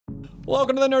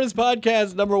Welcome to the Nerdist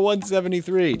Podcast, number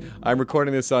 173. I'm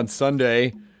recording this on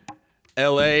Sunday.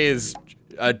 LA is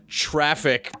a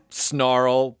traffic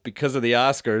snarl because of the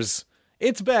Oscars.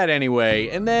 It's bad anyway.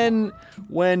 And then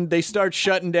when they start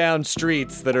shutting down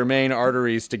streets that are main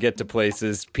arteries to get to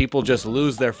places, people just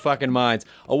lose their fucking minds.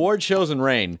 Award shows and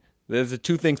rain. There's the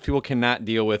two things people cannot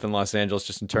deal with in Los Angeles,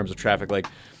 just in terms of traffic. Like,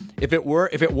 if it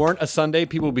weren't a Sunday,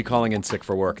 people would be calling in sick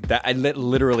for work. That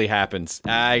literally happens.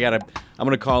 I'm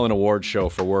gonna call an award show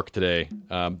for work today.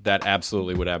 That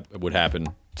absolutely would happen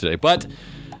today. But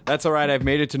that's all right. I've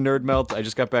made it to Nerd Melt. I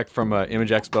just got back from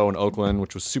Image Expo in Oakland,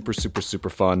 which was super, super, super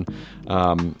fun.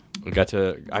 I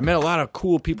met a lot of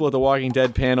cool people at the Walking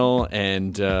Dead panel,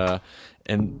 and I'll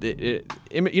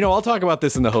talk about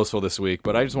this in the hostful this week,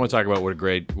 but I just want to talk about what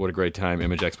a great time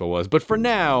Image Expo was. But for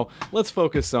now, let's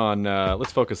focus on the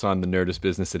Nerdist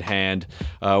business at hand.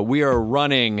 We are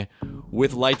running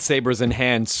with lightsabers in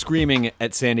hand, screaming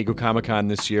at San Diego Comic-Con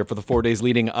this year for the 4 days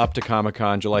leading up to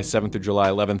Comic-Con, July 7th through July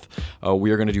 11th.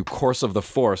 We are going to do Course of the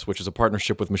Force, which is a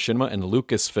partnership with Machinima and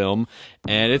Lucasfilm,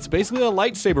 and it's basically a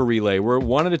lightsaber relay. We're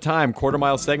one at a time,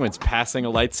 quarter-mile segments, passing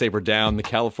a lightsaber down the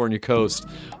California coast,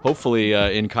 hopefully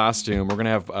in costume. We're going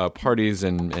to have parties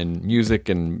and music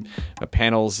and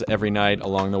panels every night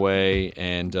along the way,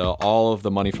 and all of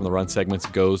the money from the run segments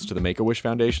goes to the Make-A-Wish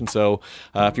Foundation. So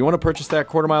if you want to purchase that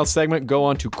quarter-mile segment, go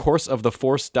on to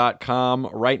courseoftheforce.com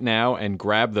right now and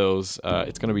grab those.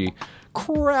 It's going to be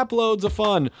crap loads of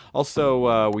fun.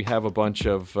 Also, we have a bunch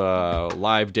of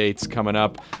live dates coming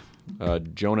up.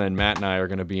 Jonah and Matt and I are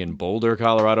going to be in Boulder,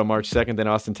 Colorado, March 2nd, then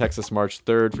Austin, Texas, March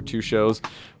 3rd for 2 shows.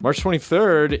 March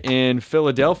 23rd in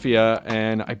Philadelphia,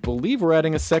 and I believe we're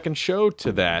adding a second show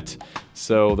to that.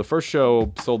 So the first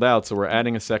show sold out, so we're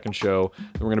adding a second show.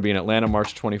 Then we're going to be in Atlanta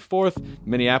March 24th,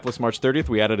 Minneapolis March 30th.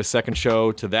 We added a second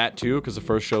show to that, too, because the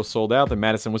first show sold out. Then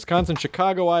Madison, Wisconsin,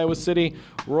 Chicago, Iowa City,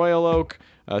 Royal Oak,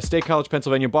 State College,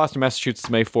 Pennsylvania, Boston, Massachusetts,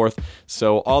 May 4th.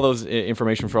 So all those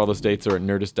information for all those dates are at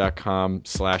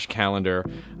nerdist.com/calendar.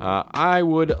 I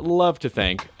would love to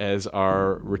thank, as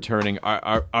our returning,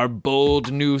 our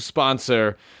bold new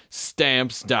sponsor,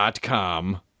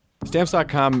 Stamps.com.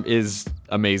 Stamps.com is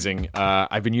amazing.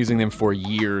 I've been using them for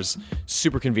years.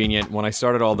 Super convenient. When I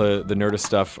started all the Nerdist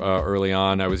stuff early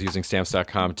on, I was using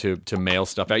Stamps.com to mail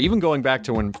stuff out. Even going back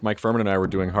to when Mike Furman and I were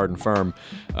doing Hard and Firm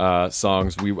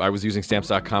songs, I was using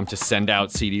Stamps.com to send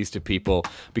out CDs to people,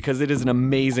 because it is an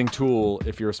amazing tool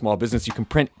if you're a small business. You can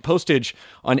print postage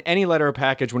on any letter or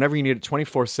package whenever you need it,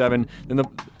 24/7. Then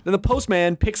the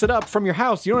postman picks it up from your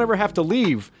house. You don't ever have to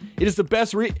leave. It is the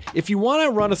best. If you want to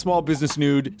run a small business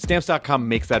nude, Stamps.com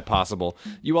makes that possible.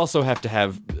 You also have to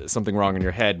have something wrong in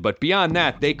your head, but beyond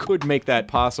that, they could make that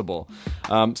possible.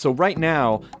 So right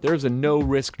now, there's a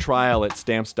no-risk trial at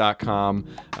Stamps.com.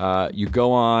 You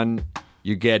go on,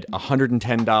 you get a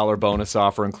 $110 bonus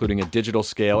offer, including a digital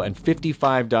scale, and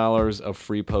 $55 of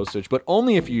free postage, but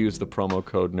only if you use the promo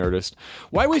code NERDIST.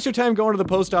 Why waste your time going to the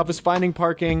post office, finding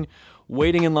parking,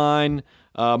 waiting in line?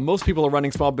 Most people are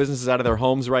running small businesses out of their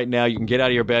homes right now. You can get out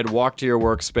of your bed, walk to your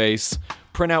workspace,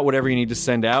 print out whatever you need to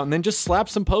send out, and then just slap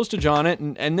some postage on it,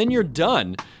 and then you're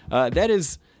done. That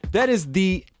is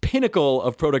the pinnacle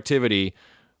of productivity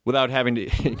without having to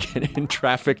get in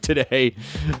traffic today,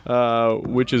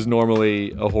 which is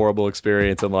normally a horrible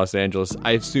experience in Los Angeles.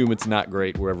 I assume it's not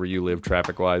great wherever you live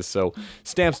traffic-wise. So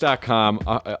Stamps.com,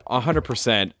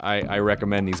 100%, I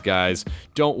recommend these guys.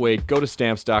 Don't wait. Go to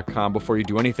Stamps.com before you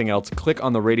do anything else. Click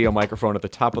on the radio microphone at the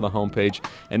top of the homepage,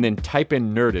 and then type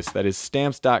in Nerdist. That is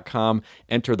Stamps.com.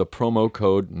 Enter the promo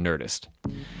code NERDIST.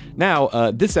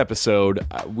 Now, this episode,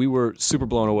 we were super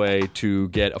blown away to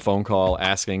get a phone call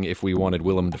asking if we wanted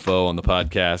Willem Dafoe on the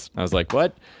podcast. I was like,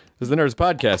 what? This is the Nerds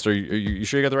Podcast. Are you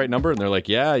sure you got the right number? And they're like,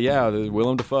 yeah,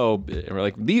 Willem Dafoe. And we're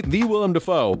like, the Willem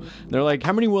Dafoe. And they're like,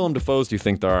 how many Willem Dafoes do you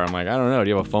think there are? I'm like, I don't know. Do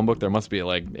you have a phone book? There must be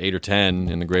like 8 or 10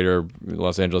 in the greater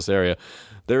Los Angeles area.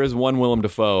 There is one Willem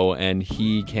Dafoe, and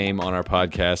he came on our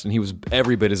podcast, and he was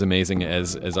every bit as amazing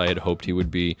as I had hoped he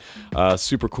would be.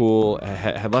 Super cool,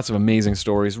 had lots of amazing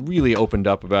stories, really opened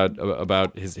up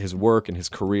about his work and his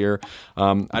career.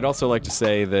 I'd also like to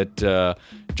say that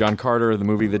John Carter, the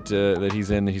movie that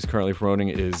he's in, that he's currently promoting,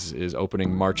 is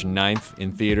opening March 9th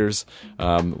in theaters,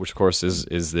 which of course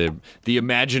is the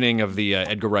imagining of the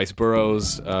Edgar Rice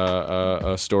Burroughs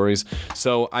stories.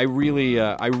 So I really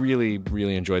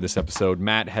enjoyed this episode.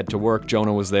 Matt had to work,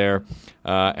 Jonah was there,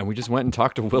 and we just went and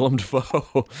talked to Willem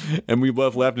Dafoe, and we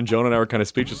both left, and Jonah and I were kind of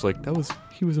speechless, like,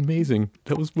 he was amazing.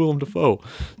 That was Willem Dafoe.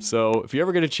 So if you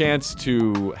ever get a chance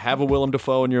to have a Willem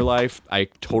Dafoe in your life, I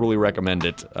totally recommend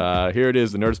it. Here it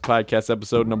is, the Nerdist Podcast,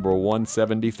 episode number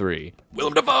 173.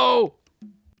 Willem Dafoe!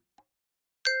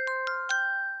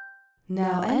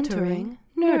 Now entering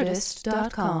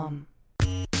Nerdist.com.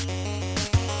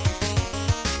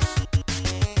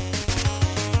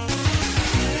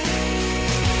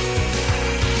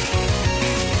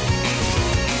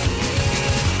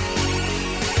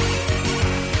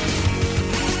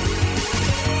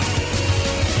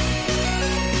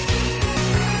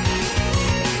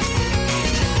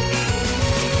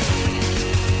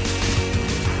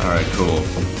 All right, cool.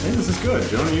 Hey, this is good.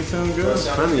 Jonah, you sound good. It's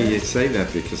funny you say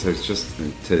that because I was just,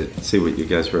 to see what you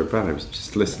guys were about, I was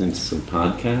just listening to some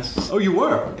podcasts. Oh, you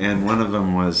were? And one of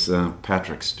them was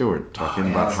Patrick Stewart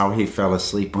talking about how he fell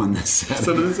asleep on the set.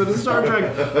 So the Star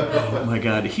Trek. Oh, my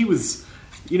God. He was,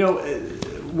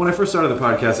 when I first started the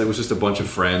podcast, it was just a bunch of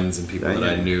friends and people that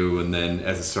I knew. And then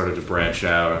as it started to branch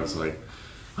out, I was like,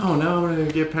 oh, now I'm going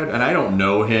to get Patrick. And I don't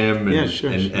know him. And,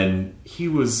 sure. And he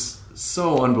was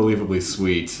so unbelievably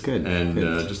sweet. Good. And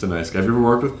just a nice guy. Have you ever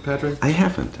worked with Patrick? I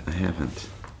haven't.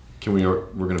 Can we're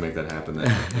going to make that happen then.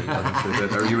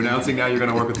 Are you announcing now you're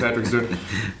going to work with Patrick Stewart?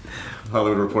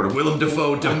 Hollywood Reporter, Willem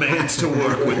Dafoe demands to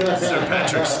work with Sir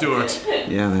Patrick Stewart.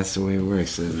 Yeah, that's the way it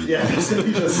works. Yeah, that's what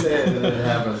you just said, and it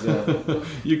happens. Yeah.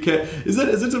 You can't. Is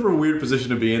it sort of a weird position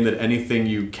to be in that anything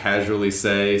you casually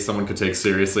say, someone could take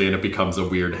seriously, and it becomes a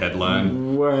weird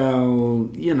headline? Well,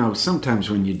 sometimes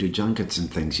when you do junkets and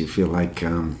things, you feel like,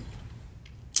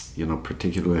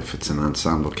 particularly if it's an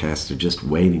ensemble cast, they're just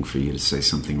waiting for you to say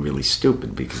something really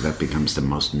stupid because that becomes the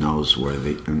most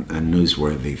newsworthy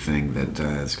thing that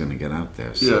is going to get out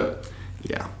there. So,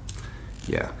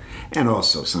 yeah. And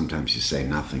also, sometimes you say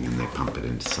nothing and they pump it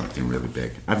into something really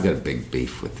big. I've got a big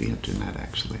beef with the internet,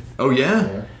 actually. Oh,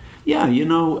 yeah? Yeah, in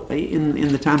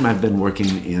the time I've been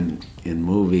working in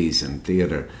movies and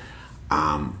theater,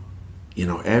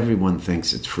 everyone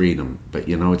thinks it's freedom, but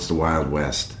it's the Wild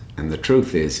West. And the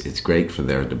truth is, it's great for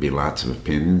there to be lots of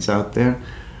opinions out there,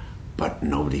 but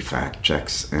nobody fact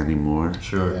checks anymore.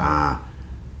 Sure.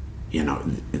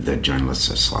 The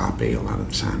journalists are sloppy a lot of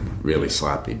the time, really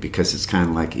sloppy, because it's kind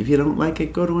of like, if you don't like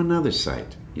it, go to another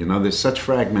site. There's such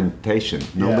fragmentation.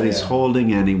 Nobody's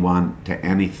holding anyone to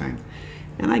anything.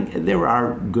 And there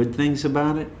are good things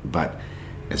about it, but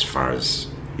as far as,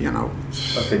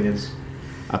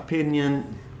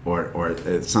 opinion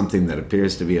or something that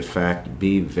appears to be a fact,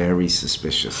 be very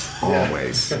suspicious,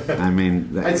 always. I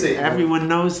mean, I'd say everyone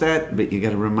knows that, but you got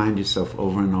to remind yourself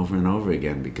over and over and over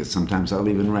again, because sometimes I'll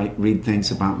even read things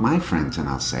about my friends and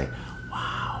I'll say,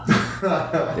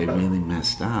 wow, they really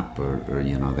messed up, or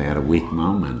they had a weak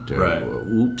moment, or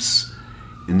oops.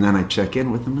 And then I check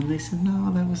in with them and they said,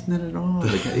 no, that wasn't it at all.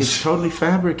 It's totally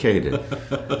fabricated.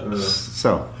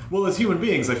 So. Well, as human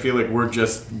beings, I feel like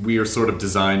we are sort of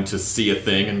designed to see a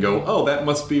thing and go, oh, that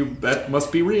must be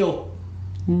real.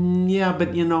 Yeah,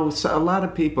 but so a lot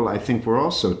of people, I think, we're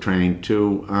also trained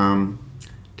to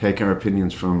take our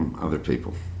opinions from other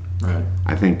people. Right.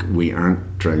 I think we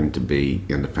aren't trained to be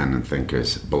independent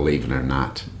thinkers, believe it or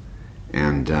not.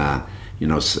 And,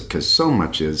 because so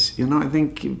much is, I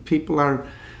think people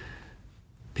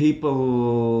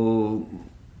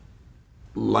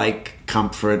like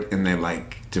comfort and they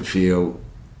like to feel,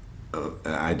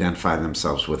 identify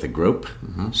themselves with a group.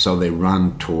 Mm-hmm. So they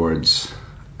run towards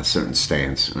a certain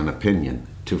stance, an opinion,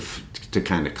 to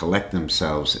kind of collect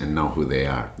themselves and know who they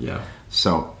are. Yeah.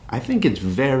 So I think it's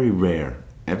very rare.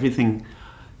 Everything,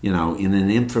 in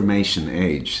an information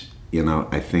age,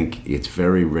 I think it's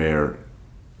very rare.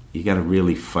 You got to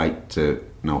really fight to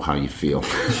know how you feel.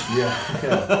 Yeah.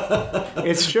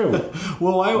 It's true.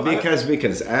 Well,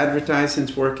 because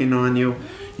advertising's working on you.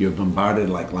 You're bombarded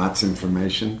like lots of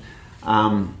information.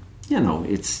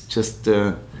 It's just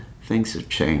things have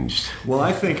changed. Well,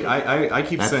 I think I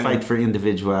keep saying that fight for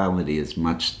individuality is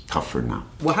much tougher now.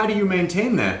 Well, how do you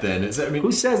maintain that then?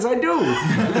 Who says I do?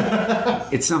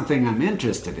 It's something I'm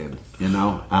interested in,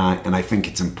 and I think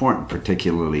it's important,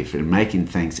 particularly if you're making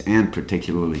things, and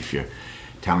particularly if you're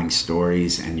telling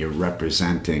stories and you're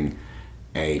representing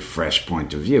a fresh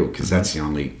point of view, because that's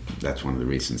one of the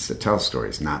reasons to tell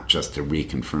stories, not just to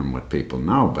reconfirm what people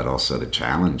know, but also to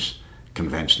challenge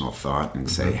conventional thought and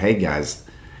say, hey guys,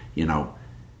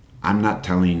 I'm not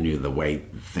telling you the way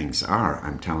things are,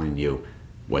 I'm telling you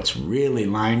what's really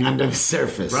lying under the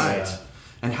surface. Right.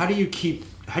 And how do you keep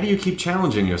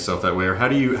challenging yourself that way, or how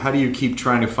do you keep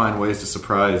trying to find ways to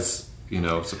surprise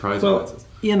audiences?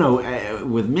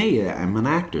 With me, I'm an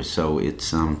actor, so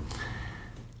it's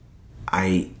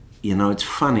it's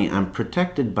funny. I'm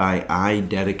protected by I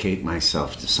dedicate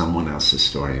myself to someone else's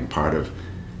story and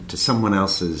to someone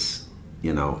else's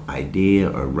idea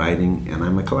or writing, and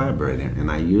I'm a collaborator,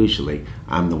 and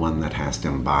I'm the one that has to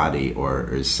embody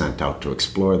or is sent out to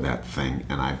explore that thing,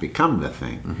 and I become the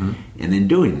thing. Mm-hmm. And in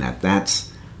doing that,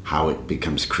 that's how it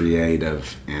becomes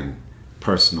creative and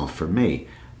personal for me.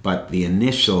 But the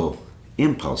initial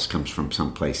impulse comes from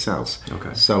someplace else.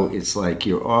 Okay. So it's like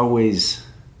you're always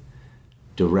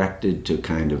directed to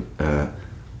kind of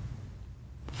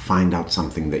find out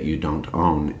something that you don't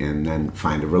own and then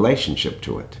find a relationship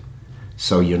to it.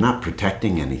 So you're not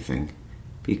protecting anything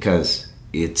because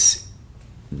it's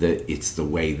the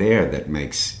way there that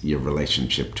makes your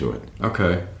relationship to it.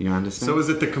 Okay. You understand? So is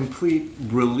it the complete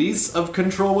release of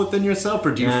control within yourself,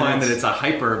 or do you find that it's a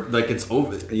hyper, like it's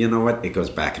over? You know what? It goes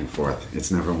back and forth.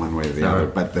 It's never one way or the other.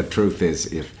 But the truth is,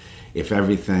 if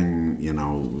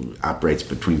everything, operates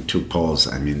between two poles,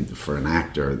 I mean, for an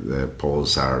actor, the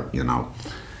poles are,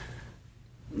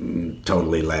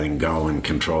 totally letting go and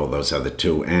control those other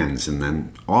two ends, and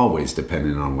then always,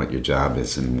 depending on what your job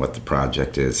is and what the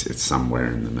project is, it's somewhere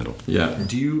in the middle. Yeah.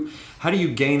 How do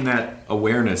you gain that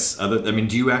awareness?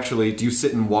 Do you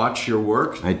sit and watch your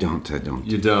work? I don't.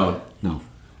 You don't? No.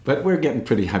 But we're getting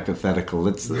pretty hypothetical.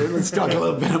 Let's talk a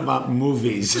little bit about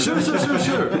movies. Sure.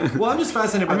 Well, I'm just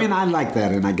fascinated by I like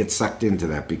that, and I get sucked into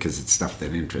that because it's stuff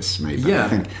that interests me. But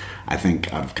yeah. I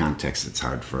think out of context, it's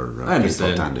hard for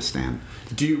people to understand.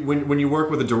 Do you, when you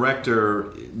work with a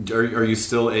director, are you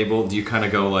still able? Do you kind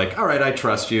of go like, all right, I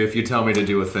trust you if you tell me to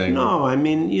do a thing? No, I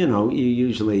mean, you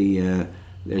usually.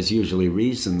 There's usually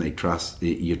reason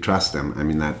you trust them. I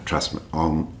mean, that trust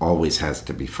always has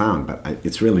to be found. But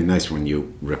it's really nice when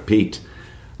you repeat,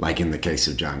 like in the case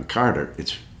of John Carter.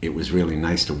 It was really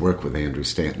nice to work with Andrew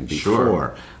Stanton before.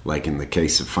 Sure. Like in the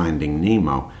case of Finding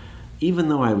Nemo, even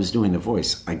though I was doing the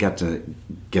voice, I got to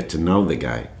get to know the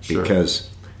guy. Sure. Because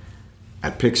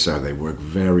at Pixar they work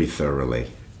very thoroughly,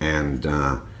 and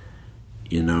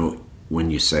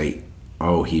when you say,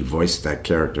 oh, he voiced that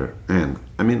character. And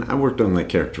I mean, I worked on that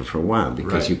character for a while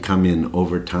because you come in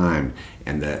over time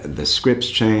and the scripts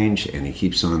change, and he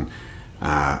keeps on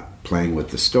playing with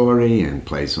the story and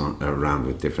plays around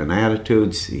with different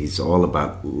attitudes. He's all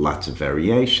about lots of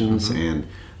variations and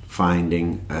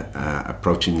finding,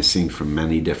 approaching a scene from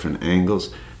many different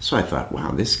angles. So I thought,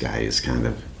 wow, this guy is kind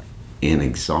of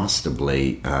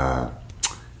inexhaustibly...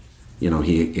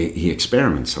 he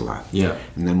experiments a lot. Yeah.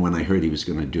 And then when I heard he was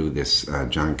going to do this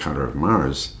John Carter of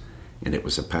Mars, and it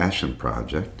was a passion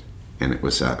project, and it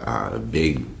was a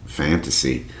big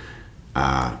fantasy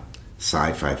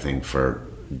sci-fi thing for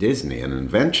Disney, an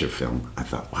adventure film, I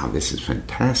thought, wow, this is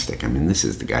fantastic. I mean, this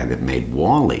is the guy that made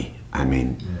WALL-E. I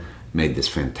mean, made this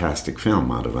fantastic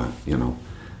film out of a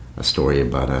story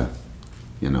about a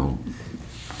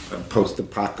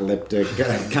post-apocalyptic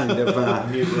kind of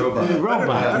robot.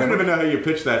 I don't even know how you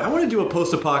pitch that. I want to do a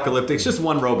post-apocalyptic. It's just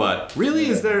one robot. Really?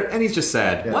 Is there? And he's just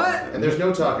sad. Yeah. What? And there's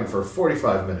no talking for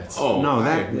 45 minutes. Oh no,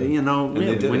 that really,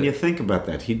 when you think about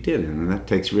that, he did it, and that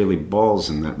takes really balls,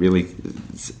 and that really,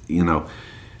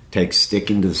 takes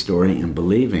sticking to the story and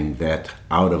believing that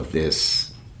out of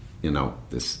this,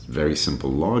 this very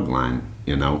simple log line,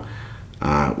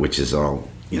 which is all,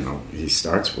 he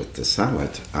starts with to sell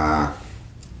it.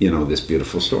 This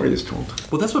beautiful story is told.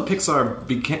 Well, that's what Pixar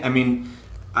became. I mean,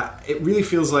 it really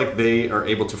feels like they are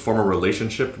able to form a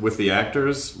relationship with the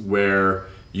actors where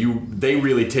they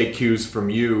really take cues from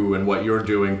you and what you're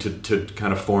doing to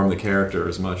kind of form the character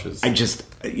as much as...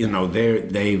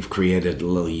 they've created a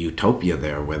little utopia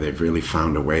there where they've really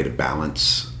found a way to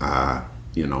balance,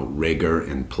 rigor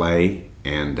and play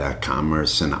and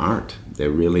commerce and art.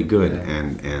 They're really good.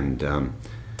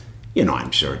 Yeah.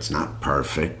 I'm sure it's not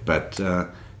perfect, but...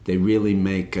 they really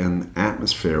make an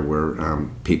atmosphere where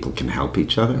people can help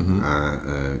each other,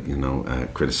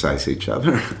 criticize each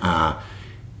other.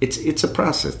 It's a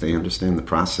process. They understand the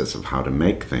process of how to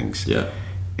make things. Yeah.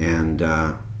 And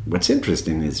what's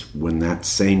interesting is when that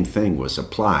same thing was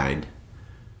applied,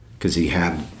 because he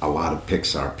had a lot of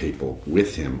Pixar people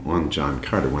with him on John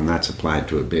Carter, when that's applied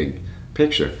to a big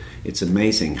picture, it's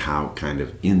amazing how kind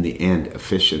of, in the end,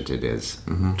 efficient it is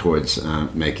towards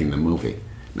making the movie.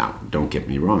 Now, don't get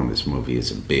me wrong, this movie is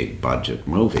a big budget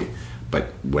movie,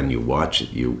 but when you watch it,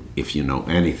 if you know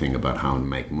anything about how to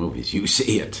make movies, you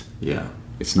see it. Yeah.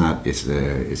 It's not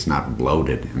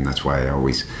bloated, and that's why I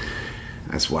always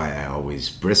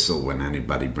bristle when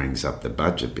anybody brings up the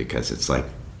budget, because it's like,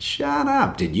 shut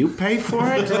up, did you pay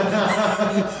for it?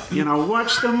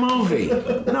 Watch the movie.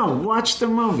 No, watch the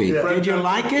movie. Did you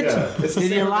like it? Yeah.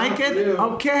 Did you like it?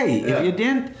 Okay. Yeah. If you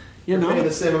didn't, You You're paying know,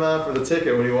 the same amount for the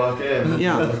ticket when you walk in.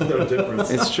 Yeah. No difference.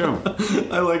 it's true.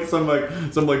 I like some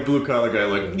blue collar guy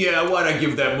like, yeah, why'd I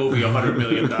give that movie $100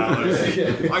 million?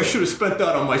 I should have spent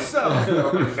that on myself.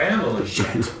 My family.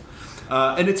 Shit.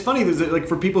 And it's funny, there's like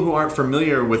for people who aren't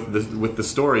familiar with the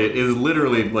story, it is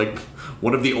literally like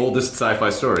one of the oldest sci-fi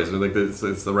stories. Like it's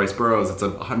the Rice Burroughs. It's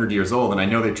 100 years old, and I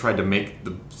know they tried to make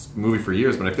the movie for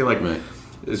years, but I feel like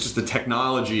it's just the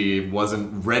technology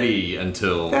wasn't ready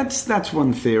until. That's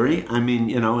one theory. I mean,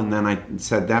 you know, and then I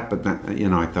said that, but then, you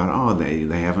know, I thought, oh,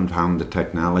 they haven't found the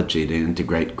technology to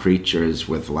integrate creatures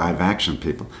with live action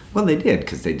people. Well, they did,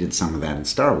 because they did some of that in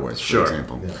Star Wars, for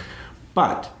example. Yeah.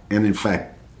 But, and in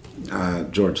fact,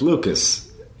 George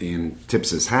Lucas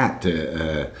tips his hat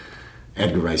to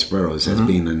Edgar Rice Burroughs as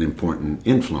being an important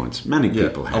influence. Many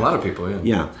people have. A lot of people,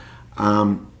 Yeah.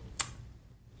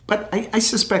 But I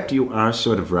suspect you are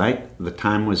sort of right. The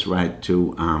time was right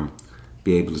to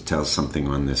be able to tell something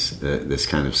on this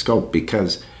kind of scope,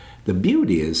 because the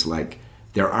beauty is, like,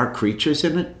 there are creatures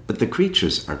in it, but the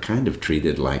creatures are kind of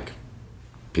treated like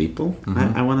people,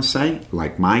 I want to say.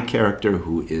 Like my character,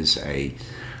 who is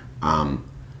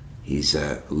he's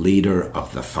a leader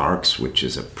of the Tharks, which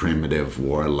is a primitive,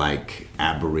 warlike,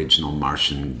 aboriginal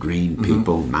Martian green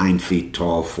people, 9 feet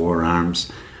tall, 4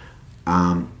 arms.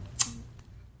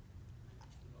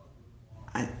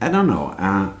 I don't know.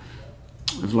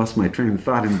 I've lost my train of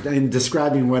thought in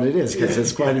describing what it is, because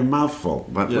it's quite a mouthful.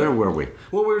 But where were we?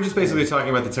 Well, we were just basically talking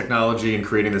about the technology and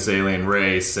creating this alien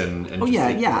race, and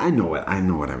I know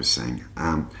what I was saying.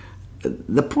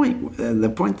 The point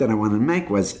that I wanted to make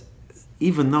was,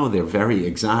 even though they're very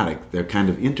exotic, they're kind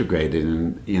of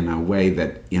integrated in a way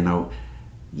that, you know,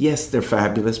 yes, they're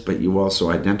fabulous, but you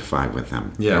also identify with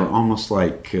them. Yeah. They're almost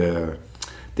like there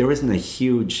isn't a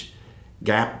huge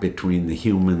gap between the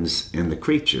humans and the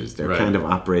creatures. They're kind of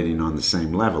operating on the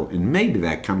same level. And maybe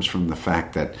that comes from the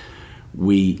fact that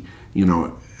we, you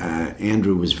know,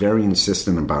 Andrew was very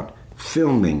insistent about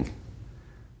filming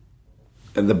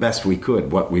the best we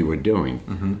could what we were doing,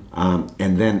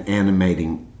 and then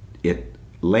animating it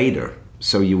later.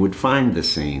 So you would find the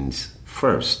scenes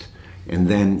first, and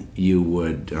then you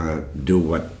would do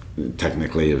what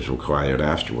technically is required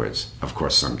afterwards. Of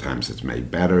course, sometimes it's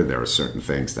made better. There are certain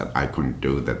things that I couldn't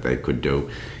do that they could do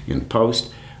in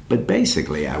post. But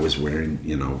basically, I was wearing,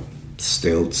 you know,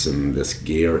 stilts and this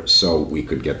gear so we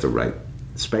could get the right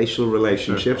spatial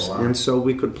relationships, and so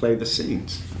we could play the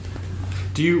scenes.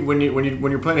 Do you when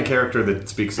you're playing a character that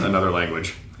speaks another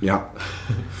language? Yeah,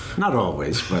 not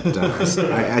always, but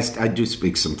I do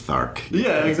speak some Thark.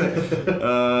 Yeah, exactly.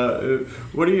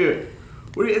 What do you,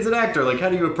 as an actor, like, how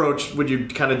do you approach when you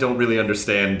kind of don't really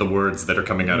understand the words that are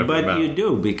coming out of your mouth? But you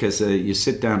do, because you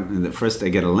sit down, and first they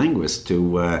get a linguist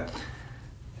to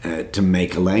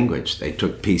make a language. They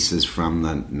took pieces from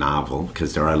the novel,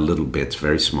 because there are little bits,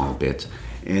 very small bits,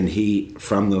 and he,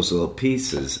 from those little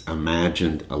pieces,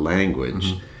 imagined a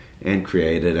language and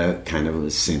created a kind of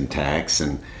a syntax,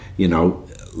 and, you know,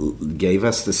 gave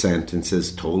us the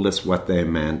sentences, told us what they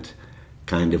meant,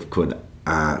 kind of could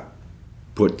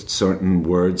put certain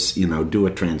words, you know, do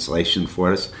a translation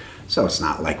for us. So it's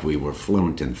not like we were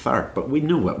fluent in Thark, but we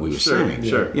knew what we were saying.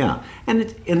 Sure. Yeah. And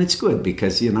it's good,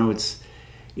 because, you know,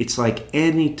 it's like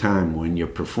any time when you're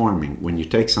performing, when you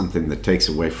take something that takes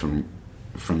away from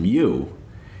you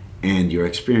and you're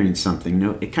experiencing something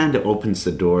new, it kind of opens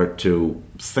the door to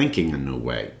thinking a new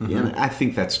way. You know, I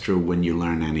think that's true when you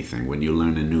learn anything, when you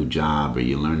learn a new job, or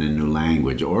you learn a new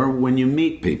language, or when you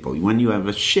meet people, when you have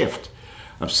a shift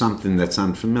of something that's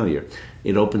unfamiliar.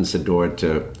 It opens the door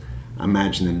to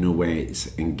imagine in new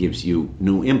ways and gives you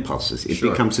new impulses. It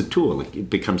becomes a tool. It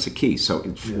becomes a key. So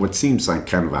what seems like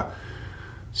kind of a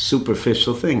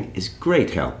superficial thing is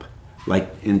great help.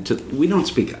 Like, we don't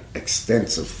speak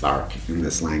extensive Thark in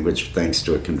this language, thanks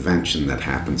to a convention that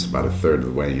happens about a third of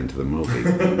the way into the movie.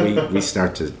 we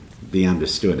start to be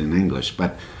understood in English.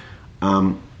 But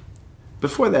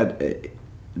before that,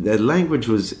 the language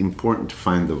was important to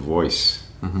find the voice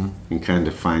and kind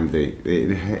of find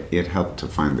it helped to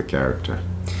find the character.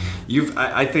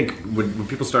 I think when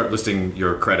people start listing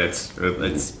your credits,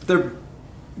 they're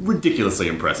ridiculously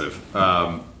impressive.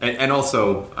 And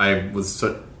also,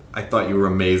 I thought you were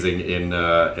amazing in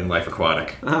Life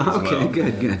Aquatic. Okay,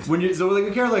 good. When you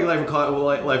like a character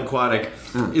like Life Aquatic,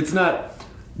 it's not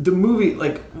the movie.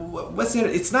 Like Wes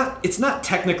Anderson, it's not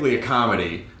technically a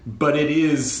comedy, but it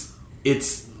is.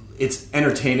 It's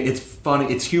entertaining. It's funny.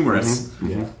 It's humorous.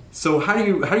 Yeah. So how do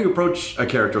you approach a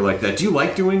character like that? Do you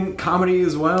like doing comedy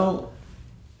as well?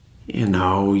 You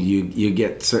know, you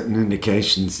get certain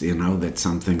indications, you know, that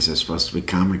some things are supposed to be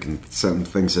comic and some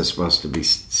things are supposed to be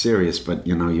serious, but,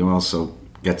 you know, you also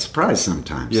get surprised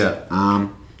sometimes. Yeah.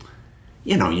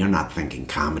 You're not thinking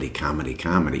comedy.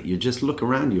 You just look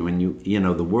around you and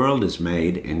the world is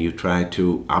made and you try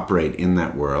to operate in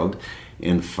that world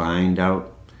and find out,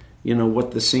 what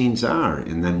the scenes are.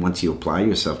 And then once you apply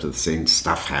yourself to the scene,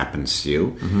 stuff happens to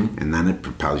you and then it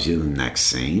propels you to the next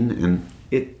scene. And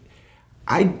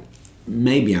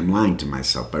maybe I'm lying to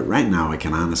myself, but right now I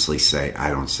can honestly say, I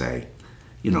don't say,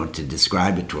 to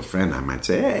describe it to a friend, I might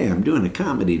say, hey, I'm doing a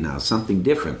comedy now, something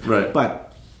different. Right. But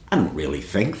I don't really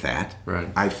think that. Right.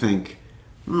 I think,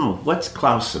 what's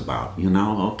Klaus about?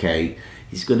 Okay,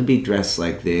 he's going to be dressed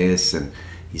like this, and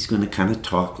he's going to kind of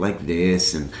talk like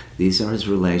this, and these are his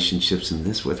relationships, and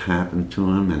this would happen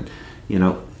to him, and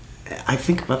I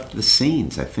think about the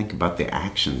scenes, I think about the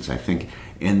actions,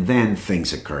 and then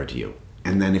things occur to you,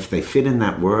 and then if they fit in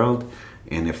that world,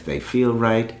 and if they feel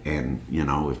right, and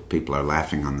if people are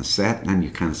laughing on the set, then you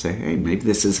kind of say, hey, maybe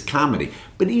this is a comedy.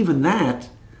 But even that,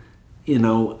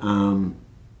 isn't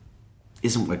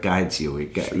what guides you.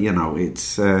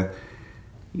 It's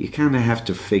you kind of have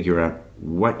to figure out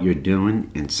what you're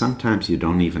doing, and sometimes you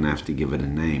don't even have to give it a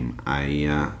name.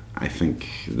 I think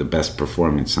the best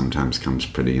performance sometimes comes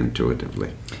pretty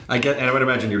intuitively. And I would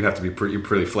imagine you'd have to be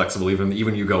pretty flexible. Even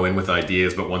you go in with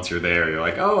ideas, but once you're there, you're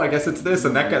like, oh, I guess it's this,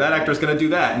 and that actor's going to do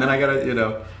that, and then I got to,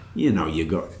 you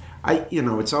go.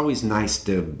 It's always nice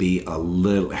to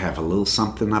have a little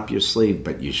something up your sleeve,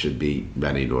 but you should be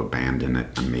ready to abandon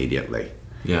it immediately.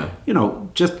 Yeah.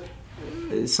 Just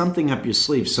something up your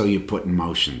sleeve so you put in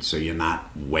motion, so you're not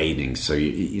waiting. So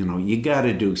you got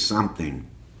to do something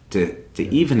to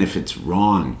even if it's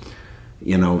wrong,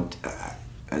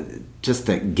 just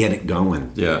to get it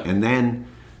going. Yeah. And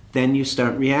then you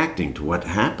start reacting to what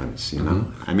happens.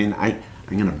 I mean,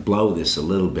 I'm going to blow this a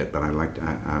little bit, but I liked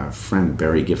a friend,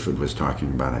 Barry Gifford, was talking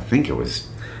about, I think it was,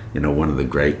 one of the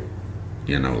great,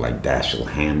 like Dashiell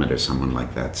Hammett or someone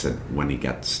like that, said when he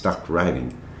got stuck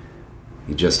writing,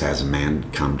 he just has a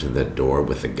man come to the door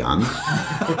with a gun.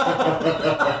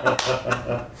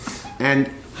 And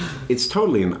it's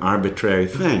totally an arbitrary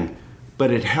thing,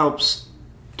 but it helps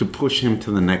to push him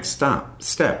to the next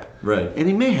step. Right. And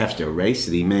he may have to erase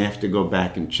it, he may have to go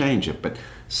back and change it, but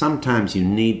sometimes you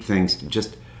need things to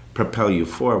just propel you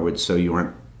forward so you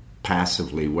aren't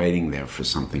passively waiting there for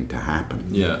something to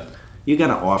happen. Yeah. You got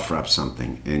to offer up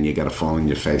something, and you got to fall in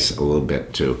your face a little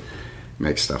bit to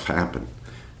make stuff happen.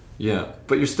 Yeah,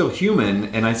 but you're still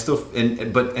human,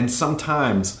 and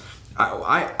sometimes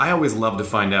I always love to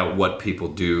find out what people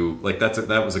do. Like that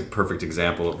was a perfect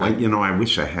example of like, I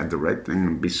wish I had the right thing.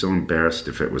 I'd be so embarrassed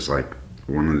if it was like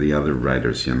one of the other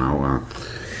writers,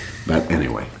 But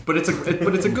anyway, but it's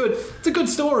a good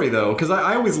story though, because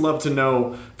I always love to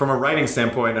know from a writing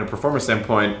standpoint and a performance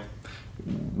standpoint.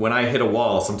 When I hit a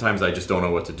wall, sometimes I just don't know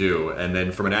what to do. And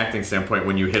then from an acting standpoint,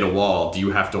 when you hit a wall, do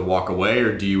you have to walk away,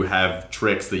 or do you have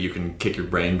tricks that you can kick your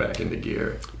brain back into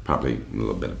gear? Probably a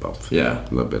little bit of both. Yeah,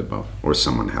 a little bit of both, or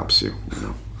someone helps you.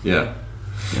 Yeah.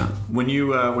 Yeah. When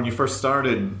you first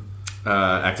started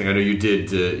acting, I know you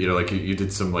did you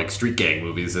did some like street gang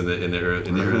movies in the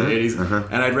early 80s,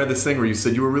 and I'd read this thing where you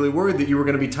said you were really worried that you were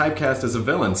going to be typecast as a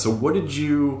villain. So what did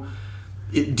you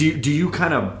do you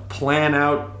kind of plan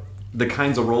out the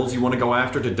kinds of roles you want to go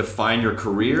after to define your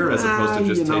career, as opposed to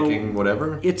just taking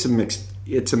whatever? It's a mixed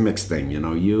thing.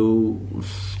 You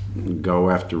go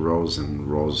after roles, and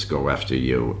roles go after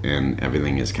you, and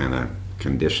everything is kind of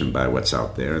conditioned by what's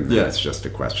out there, and then it's just a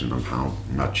question of how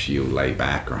much you lay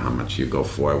back or how much you go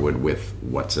forward with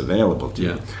what's available to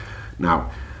you.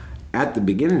 Now, at the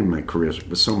beginning of my career,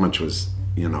 so much was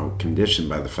conditioned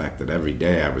by the fact that every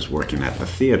day I was working at the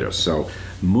theater, so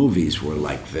movies were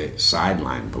like the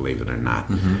sideline, believe it or not.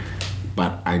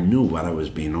 But I knew what I was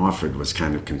being offered was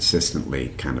kind of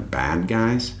consistently kind of bad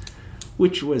guys,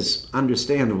 which was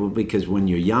understandable because when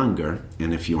you're younger,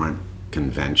 and if you aren't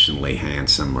conventionally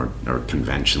handsome or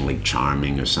conventionally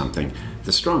charming or something,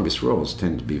 the strongest roles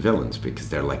tend to be villains because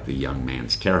they're like the young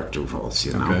man's character roles,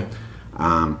 Okay.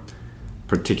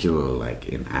 Particularly like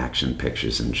in action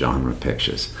pictures and genre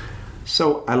pictures.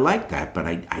 So I liked that, but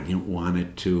I didn't want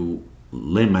it to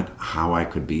limit how I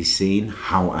could be seen,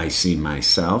 how I see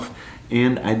myself,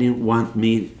 and I didn't want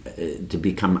me to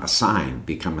become a sign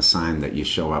that you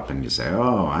show up and you say,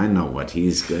 oh, I know what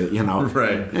he's good,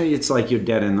 Right. It's like you're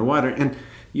dead in the water, and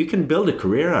you can build a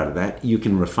career out of that. You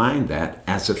can refine that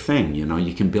as a thing,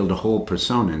 you can build a whole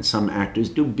persona, and some actors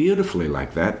do beautifully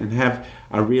like that and have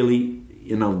a really,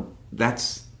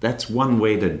 that's one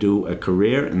way to do a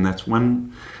career, and that's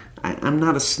one. I'm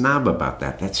not a snob about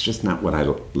that. That's just not what I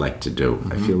like to do.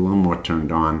 I feel a little more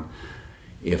turned on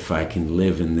if I can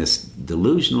live in this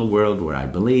delusional world where I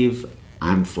believe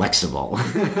I'm flexible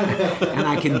and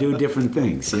I can do different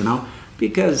things,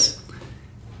 because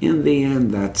in the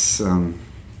end, that's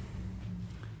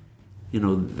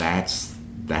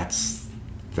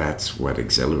that's what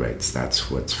exhilarates.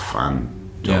 That's what's fun,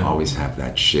 to always have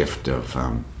that shift of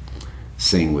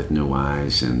seeing with new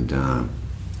eyes and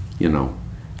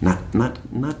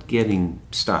not getting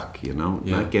stuck.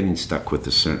 Not getting stuck with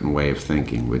a certain way of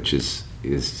thinking, which is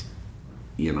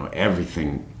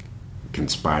everything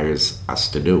conspires us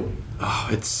to do. Oh,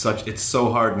 it's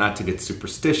so hard not to get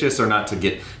superstitious or try to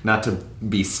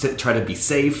be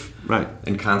safe, right?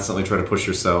 And constantly try to push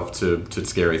yourself to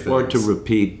scary things, or to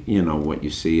repeat, what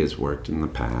you see has worked in the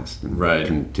past, and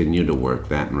continue to work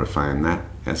that and refine that.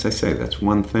 As I say, that's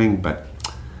one thing, but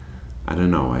I don't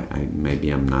know. I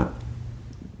maybe I'm not.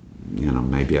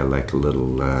 Maybe I like a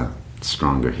little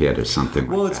stronger hit or something.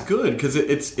 Well, like it's that. good because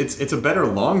it's a better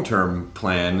long-term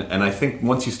plan, and I think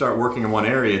once you start working in one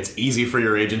area, it's easy for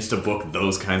your agents to book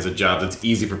those kinds of jobs. It's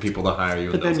easy for people to hire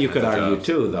you. But then you could argue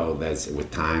too, though, that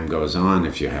with time goes on,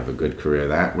 if you have a good career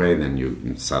that way, then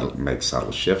you make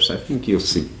subtle shifts. I think you'll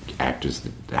see actors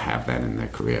that have that in their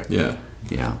career. Yeah.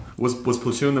 Was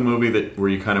Platoon the movie where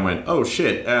you kind of went, oh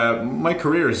shit, my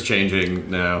career is changing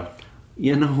now?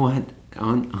 You know what?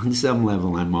 On some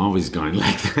level, I'm always going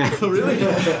like that. Oh, really?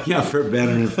 Yeah, for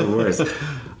better and for worse.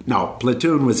 No,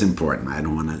 Platoon was important. I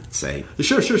don't want to say.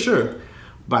 Sure.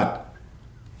 But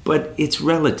it's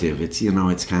relative. It's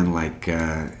it's kind of like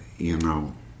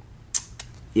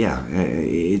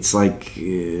it's like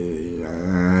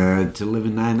to live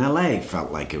in L.A.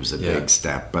 felt like it was a big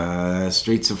step.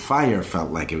 Streets of Fire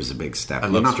felt like it was a big step. I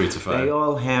love Streets of Fire. They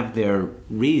all have their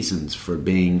reasons for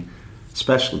being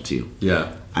special to you.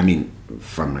 Yeah. I mean,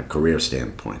 from a career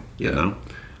standpoint, you know.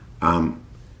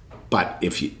 But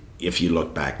if you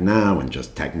look back now, and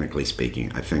just technically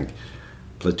speaking, I think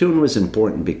Platoon was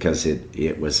important because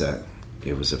it was a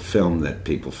film that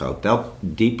people felt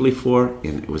deeply for,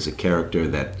 and it was a character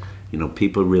that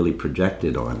people really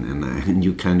projected on, and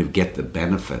you kind of get the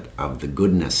benefit of the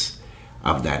goodness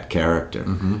of that character.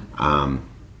 Mm-hmm.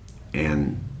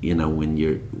 And when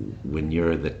you're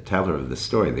the teller of the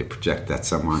story, they project that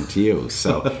some to you.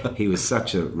 So he was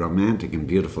such a romantic and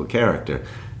beautiful character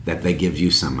that they give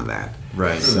you some of that.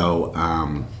 Right. So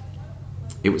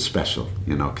it was special,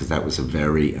 because that was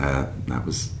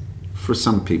for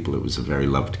some people it was a very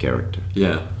loved character.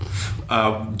 Yeah.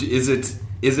 Is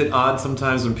it odd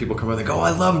sometimes when people come out and they go, "Oh,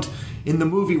 I loved in the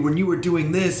movie when you were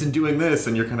doing this," and you're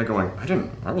kind of going,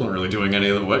 I wasn't really doing any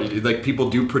of what, like, people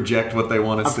do project what they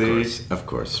want to see. Of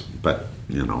course, but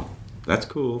that's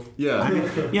cool. Yeah. I mean,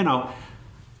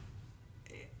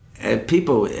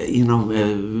 people,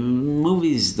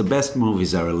 movies, the best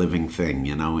movies are a living thing,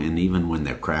 and even when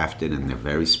they're crafted and they're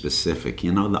very specific,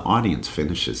 the audience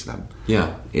finishes them.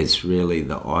 Yeah. It's really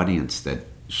the audience that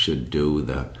should do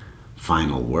the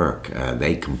final work.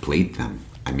 They complete them.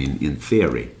 I mean, in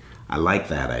theory. I like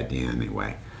that idea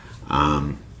anyway.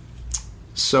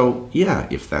 So, yeah,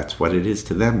 if that's what it is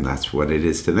to them, that's what it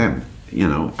is to them.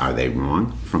 Are they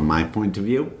wrong from my point of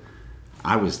view?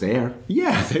 I was there.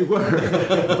 Yeah, they were.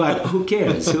 But who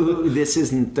cares? This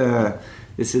isn't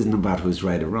about who's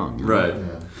right or wrong. Right.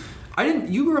 Yeah.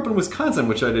 You grew up in Wisconsin,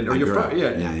 which I didn't. Or you're from,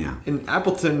 yeah. In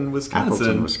Appleton, Wisconsin.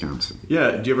 Appleton, Wisconsin.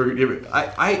 Yeah. Do you ever?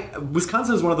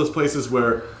 Wisconsin is one of those places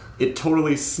where it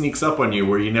totally sneaks up on you,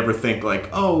 where you never think like,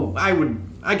 oh,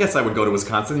 I guess I would go to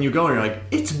Wisconsin, and you go and you're like,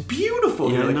 it's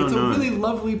beautiful. Yeah, it's a really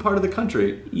lovely part of the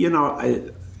country.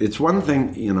 It's one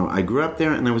thing, I grew up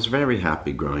there and I was very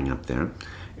happy growing up there.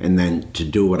 And then to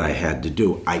do what I had to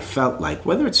do, I felt like,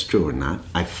 whether it's true or not,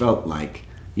 I felt like,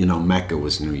 Mecca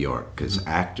was New York. Because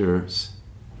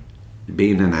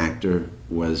being an actor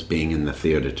was being in the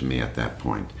theater to me at that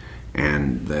point.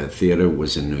 And the theater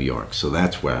was in New York, so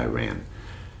that's where I ran.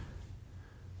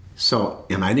 So,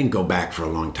 and I didn't go back for a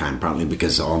long time, probably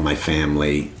because all my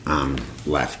family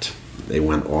left. They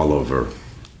went all over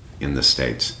in the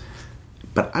States.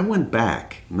 But I went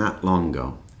back not long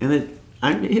ago, and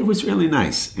it was really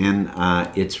nice, and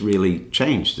it's really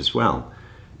changed as well,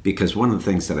 because one of the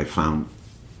things that I found,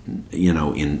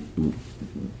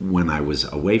 when I was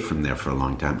away from there for a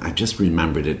long time, I just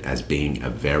remembered it as being a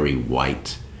very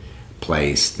white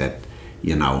place. That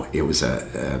it was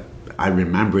I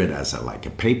remember it as a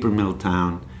paper mill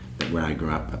town, where I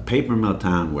grew up, a paper mill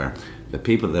town where the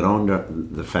people that owned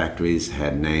the factories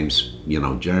had names,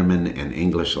 German and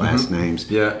English last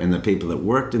names. Yeah. And the people that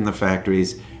worked in the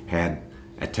factories had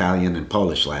Italian and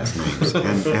Polish last names.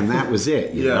 and that was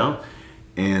it, you know?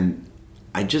 And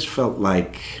I just felt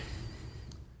like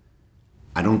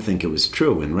I don't think it was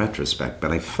true in retrospect,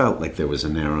 but I felt like there was a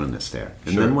narrowness there.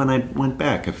 And then when I went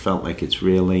back, I felt like it's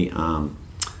really,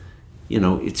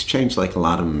 it's changed like a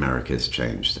lot of America has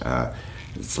changed.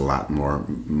 It's a lot more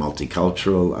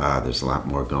multicultural. There's a lot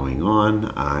more going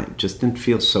on. It just didn't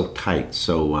feel so tight,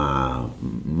 so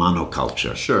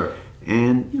monoculture. Sure.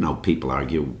 And, people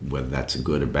argue whether that's a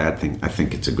good or bad thing. I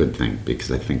think it's a good thing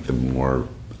because I think the more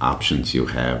options you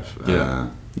have,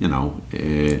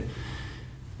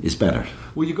 is better.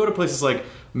 Well, you go to places like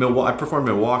Milwaukee. I performed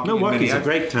in Milwaukee. Milwaukee's a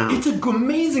great town. It's an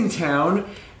amazing town.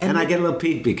 And I get a little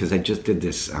peeved because I just did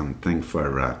this thing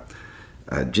for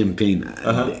Jim Beam.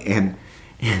 And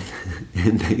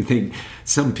they think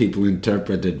some people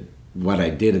interpreted what I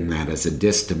did in that as a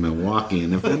diss to Milwaukee.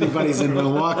 And if anybody's in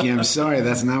Milwaukee, I'm sorry,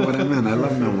 that's not what I meant. I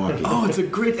love Milwaukee. Oh, it's a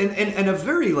great and a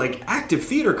very active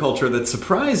theater culture that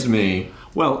surprised me.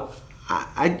 Well,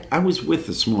 I was with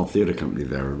a small theater company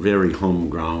there, a very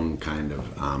homegrown kind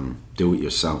of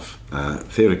do-it-yourself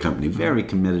theater company, very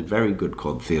committed, very good,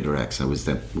 called Theater X. I was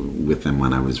with them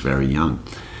when I was very young.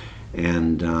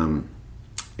 And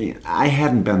I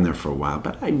hadn't been there for a while,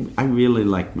 but I really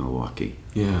liked Milwaukee.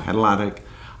 Yeah. Had a lot of,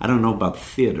 I don't know about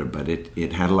theater, but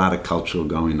it had a lot of cultural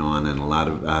going on and a lot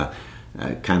of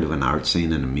kind of an art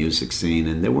scene and a music scene,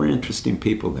 and there were interesting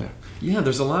people there. Yeah,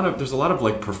 there's a lot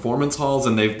of performance halls,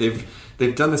 and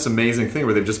they've done this amazing thing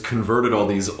where they've just converted all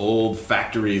these old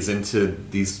factories into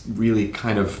these really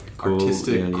kind of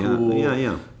artistic,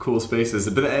 cool spaces.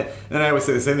 But and I always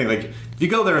say the same thing. Like, if you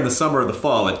go there in the summer or the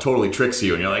fall, it totally tricks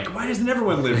you, and you're like, why doesn't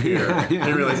everyone live here? And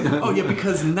you realize,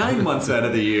 because 9 months out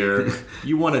of the year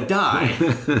you want to die.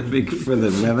 Big for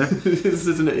the weather,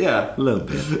 isn't it? Yeah, a little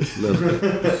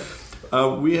bit.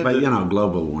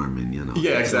 Global warming,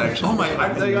 Yeah, exactly. Oh my!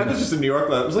 I was just in New York.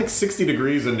 It was like 60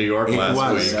 degrees in New York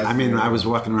last week. I mean, I was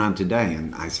walking around today,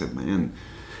 and I said, "Man,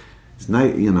 it's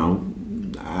nice."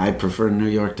 I prefer New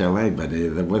York to LA, but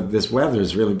this weather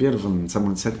is really beautiful. And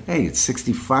someone said, "Hey, it's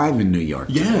 65 in New York."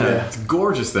 Yeah, it's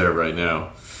gorgeous there right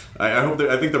now. I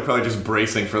think they're probably just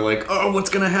bracing for what's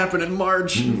going to happen in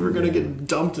March? We're going to get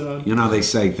dumped on. They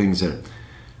say things are.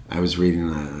 I was reading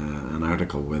an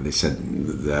article where they said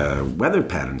the weather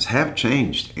patterns have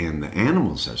changed and the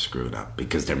animals are screwed up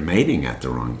because they're mating at the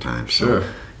wrong time. Sure.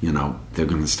 So, they're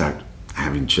going to start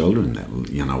having children that,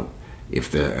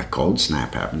 if a cold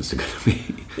snap happens, they're going to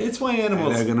be... It's why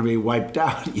animals... They're going to be wiped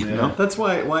out, you know? That's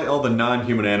why all the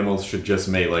non-human animals should just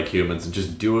mate like humans and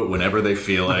just do it whenever they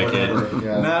feel like it.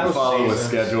 Not follow a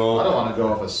schedule. I don't want to go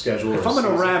off a schedule. If I'm in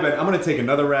a rabbit, I'm going to take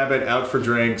another rabbit out for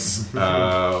drinks. We're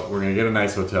going to get a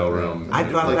nice hotel room. I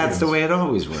thought that's the way it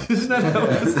always works. Isn't that how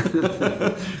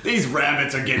it is? These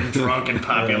rabbits are getting drunk and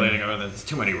populating. There's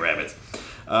too many rabbits.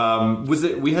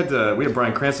 We had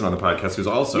Bryan Cranston on the podcast, who's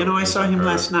also... I saw him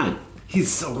last night. He's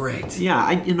so great. Yeah,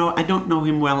 I don't know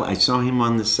him well. I saw him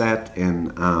on the set,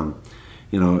 and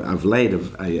of late,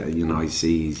 I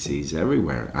see he's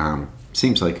everywhere.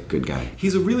 Seems like a good guy.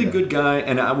 He's a really good guy,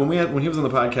 and when he was on the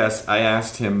podcast, I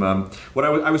asked him what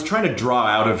I was trying to draw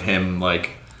out of him,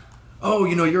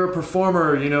 you're a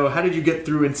performer. How did you get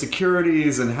through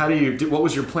insecurities, and what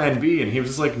was your plan B? And he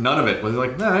was just like, none of it. Was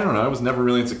like, I don't know. I was never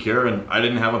really insecure, and I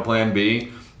didn't have a plan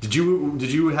B. Did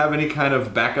you have any kind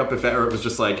of backup or it was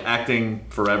just like acting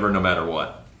forever no matter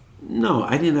what? No,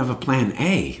 I didn't have a plan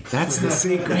A. That's the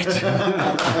secret.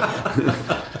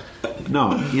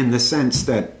 No, in the sense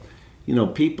that,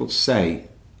 people say,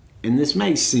 and this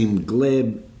may seem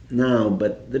glib now,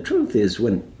 but the truth is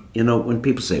when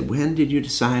people say, when did you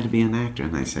decide to be an actor?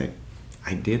 And I say,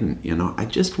 I didn't, I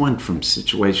just went from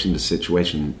situation to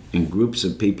situation in groups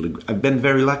of people. I've been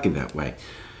very lucky that way.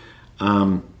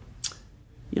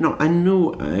 I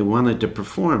knew I wanted to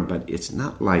perform, but it's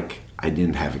not like I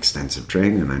didn't have extensive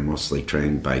training. I mostly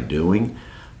trained by doing.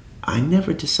 I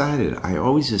never decided. I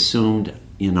always assumed,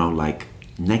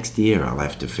 next year I'll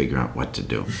have to figure out what to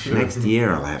do. Sure. Next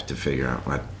year I'll have to figure out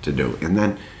what to do. And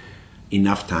then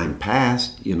enough time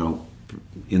passed,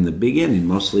 in the beginning,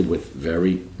 mostly with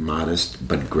very modest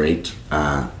but great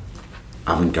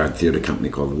avant-garde theater company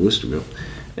called the Wooster Group.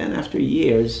 Then after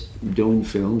years doing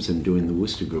films and doing the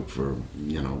Wooster Group for,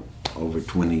 over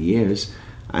 20 years,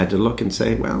 I had to look and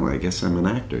say, well, I guess I'm an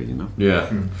actor, Yeah.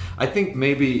 Mm-hmm. I think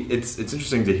maybe it's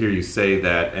interesting to hear you say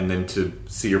that and then to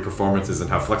see your performances and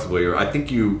how flexible you are. I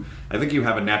think you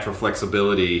have a natural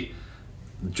flexibility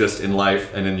just in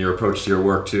life and in your approach to your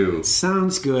work too.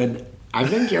 Sounds good. I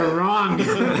think you're wrong.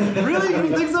 Really? You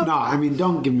don't think so? No, I mean,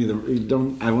 don't give me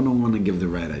I don't want to give the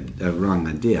wrong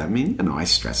idea. I mean, I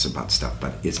stress about stuff,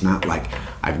 but it's not like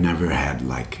I've never had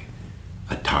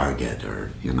a target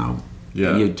or,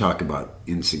 Yeah. You talk about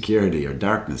insecurity or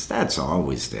darkness, that's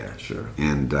always there. Sure.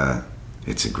 And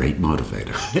it's a great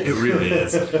motivator. It really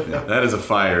is. That is a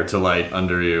fire to light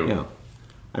under you. Yeah.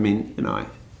 I mean, I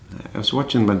was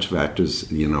watching a bunch of actors,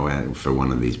 for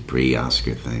one of these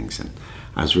pre-Oscar things, and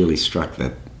I was really struck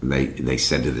that they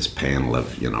said to this panel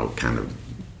of, kind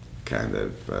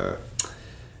of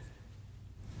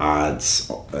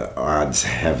odds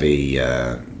heavy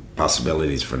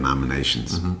possibilities for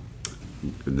nominations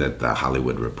that the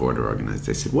Hollywood Reporter organized.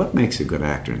 They said, "What makes a good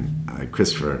actor?" And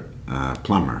Christopher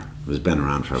Plummer, who's been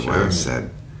around for a while,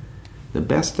 said, "The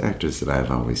best actors that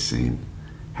I've always seen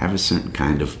have a certain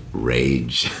kind of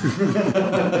rage."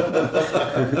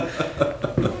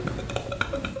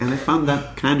 And I found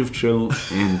that kind of true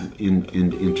and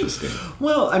interesting.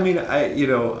 Well, I mean,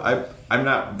 I'm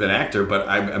not an actor, but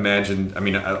I imagine.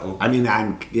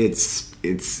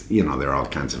 It's there are all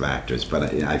kinds of actors,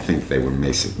 but I think they were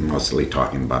mostly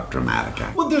talking about dramatic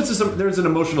actors. Well, there's an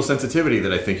emotional sensitivity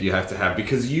that I think you have to have,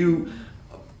 because you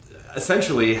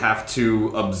essentially have to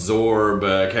absorb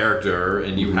a character,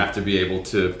 and you have to be able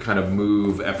to kind of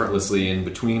move effortlessly in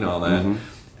between all that.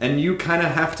 And you kind of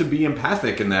have to be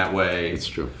empathic in that way. It's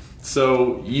true.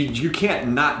 So you can't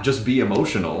not just be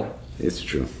emotional. It's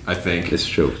true. I think. It's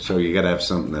true. So you got to have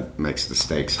something that makes the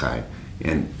stakes high.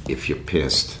 And if you're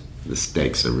pissed, the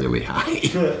stakes are really high.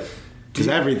 Because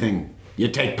everything you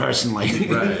take personally.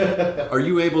 Right. Are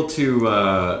you able to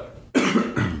at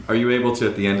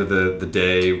the end of the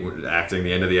day, acting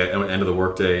the end of the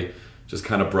workday, just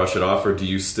kind of brush it off, or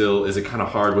is it kind of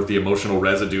hard with the emotional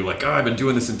residue, like, I've been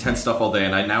doing this intense stuff all day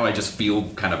and now I just feel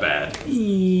kind of bad?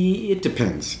 It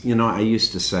depends. I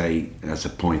used to say, as a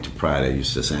point of pride,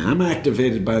 I'm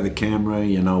activated by the camera.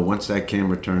 Once that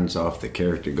camera turns off, the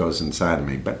character goes inside of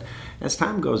me. But as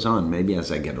time goes on, maybe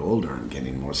as I get older, I'm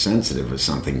getting more sensitive or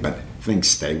something, but things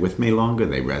stay with me longer,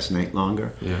 they resonate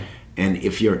longer. Yeah. And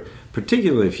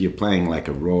particularly if you're playing like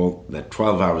a role that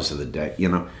 12 hours of the day,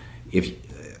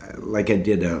 like I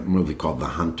did a movie called The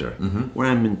Hunter, where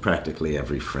I'm in practically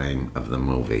every frame of the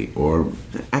movie, or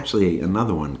actually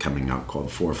another one coming out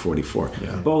called 444.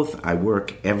 Yeah. Both I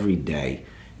work every day,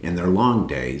 and they're long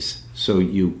days, so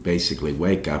you basically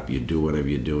wake up, you do whatever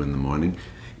you do in the morning,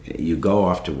 you go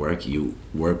off to work, you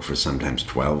work for sometimes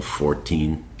 12,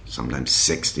 14, sometimes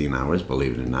 16 hours,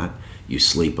 believe it or not, you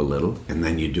sleep a little, and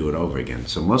then you do it over again.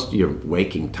 So most of your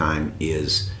waking time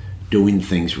is doing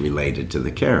things related to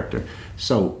the character.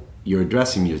 So you're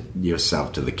addressing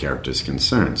yourself to the character's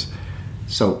concerns.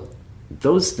 So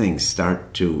those things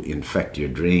start to infect your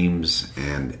dreams,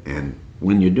 and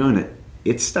when you're doing it,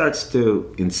 it starts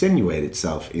to insinuate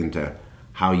itself into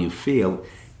how you feel,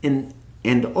 and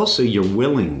also you're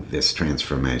willing this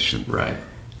transformation. Right.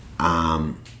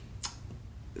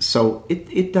 So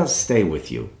it does stay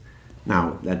with you.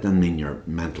 Now, that doesn't mean you're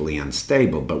mentally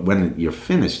unstable, but when you're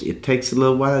finished, it takes a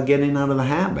little while getting out of the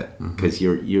habit, because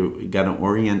you got to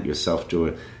orient yourself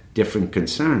to different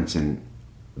concerns. And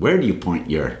where do you point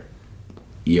your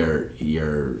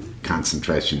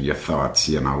concentration, your thoughts,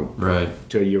 right,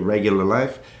 to your regular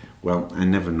life? Well, I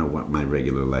never know what my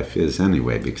regular life is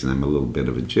anyway, because I'm a little bit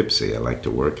of a gypsy. I like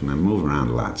to work and I move around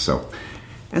a lot. So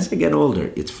as I get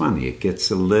older, it's funny, it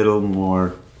gets a little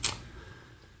more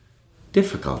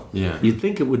difficult. Yeah. You'd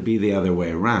think it would be the other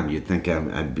way around. You'd think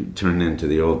I'd be turned into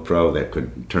the old pro that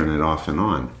could turn it off and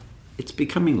on. It's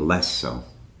becoming less so.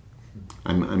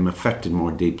 I'm affected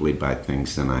more deeply by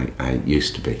things than I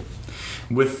used to be.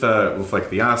 With like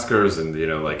the Oscars and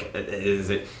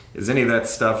is any of that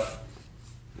stuff,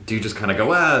 do you just kind of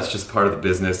go, it's just part of the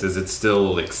business? Is it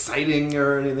still exciting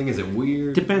or anything? Is it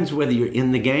weird? Depends whether you're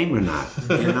in the game or not.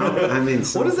 I mean,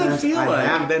 what does that feel like? I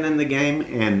have been in the game,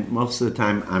 and most of the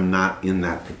time I'm not in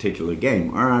that particular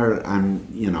game, or I'm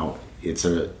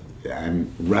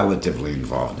relatively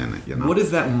involved in it. What is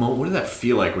that? What does that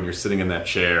feel like when you're sitting in that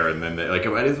chair, and then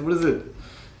what is it?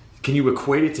 Can you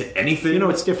equate it to anything?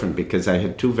 It's different, because I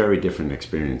had two very different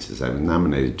experiences. I was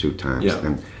nominated 2 times,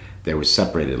 and they were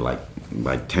separated like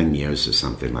 10 years or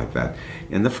something like that.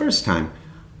 And the first time,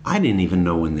 I didn't even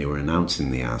know when they were announcing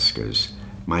the Oscars.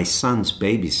 My son's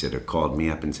babysitter called me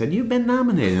up and said, "You've been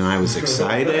nominated." And I was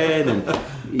excited. And,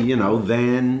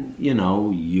 then,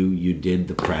 you did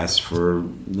the press for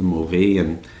the movie,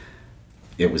 and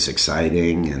it was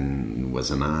exciting and was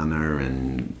an honor.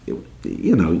 And,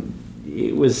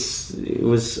 it was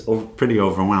pretty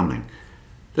overwhelming.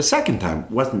 The second time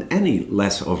wasn't any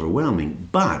less overwhelming,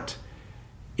 but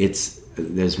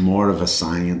there's more of a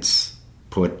science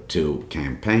put to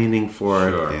campaigning for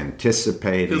it,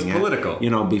 anticipating it. Feels political.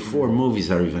 Before movies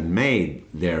are even made,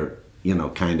 they're,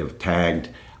 kind of tagged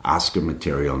Oscar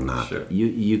material now. Sure.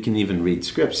 You can even read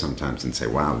scripts sometimes and say,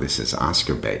 wow, this is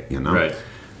Oscar bait, Right.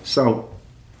 So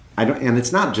I don't, and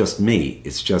it's not just me.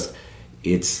 It's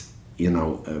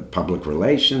public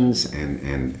relations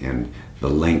and the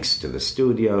links to the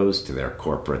studios, to their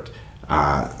corporate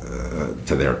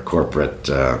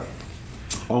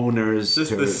owners,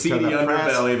 Just to the seedy to the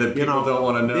press. underbelly that people don't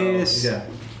want to know. This,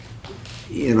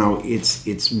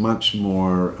 it's much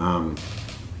more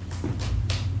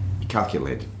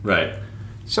calculated. Right.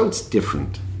 So it's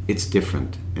different. It's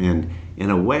different, and in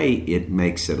a way, it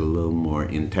makes it a little more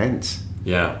intense.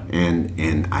 Yeah.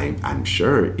 And I'm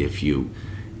sure if you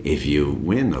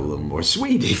win, a little more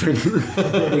sweet even,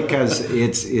 because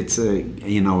it's a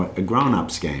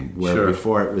grown-ups game where Sure.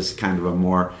 before it was kind of a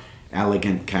more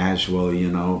elegant, casual,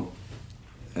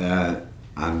 a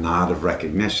nod of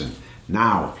recognition.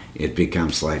 Now it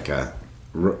becomes like a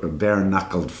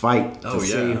bare-knuckled fight to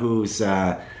see who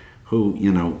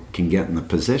can get in the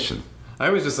position. I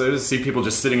just see people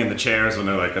just sitting in the chairs when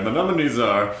they're like, and the nominees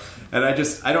are, and I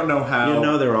don't know how.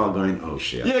 They're all going, oh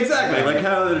shit. Yeah, exactly. Like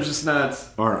how they're just not.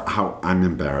 Or how I'm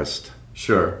embarrassed.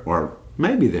 Sure. Or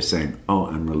maybe they're saying, oh,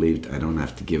 I'm relieved I don't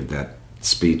have to give that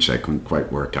speech I couldn't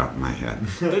quite work out in my head.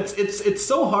 It's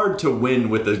so hard to win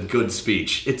with a good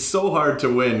speech. It's so hard to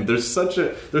win. There's such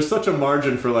a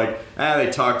margin for like,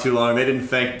 they talked too long. They didn't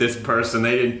thank this person.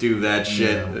 They didn't do that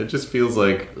shit. Yeah. It just feels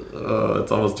like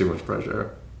it's almost too much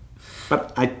pressure.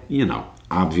 But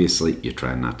obviously you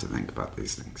try not to think about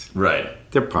these things. Right.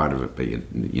 They're part of it, but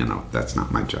that's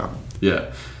not my job.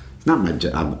 Yeah. It's not my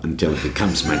job until it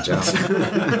becomes my job.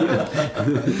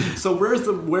 So where's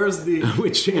the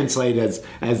which translates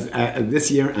as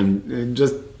this year I'm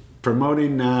just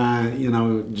promoting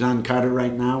John Carter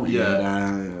right now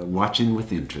and watching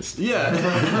with interest. Yeah.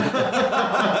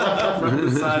 From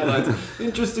the sidelines.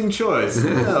 Interesting choice.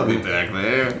 I'll be back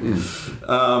there.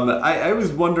 I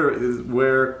always wonder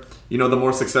where, the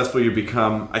more successful you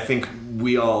become, I think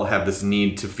we all have this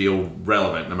need to feel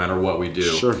relevant no matter what we do.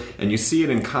 Sure. And you see it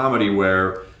in comedy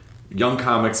where young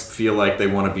comics feel like they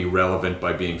want to be relevant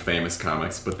by being famous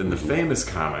comics, but then the famous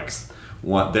comics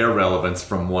want their relevance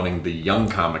from wanting the young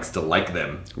comics to like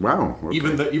them. Wow. Okay.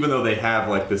 Even though they have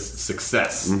like this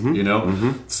success,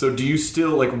 So do you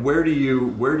still where do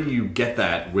you get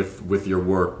that with your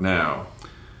work now?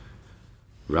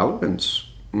 Relevance.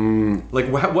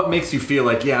 What makes you feel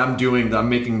like I'm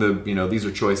making these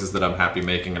are choices that I'm happy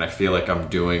making, and I feel like I'm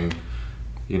doing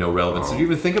relevance. Do you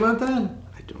even think about that?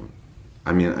 I don't.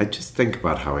 I mean, I just think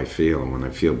about how I feel, and when I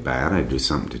feel bad, I do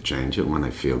something to change it. When I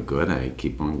feel good, I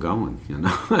keep on going.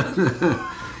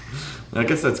 I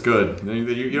guess that's good.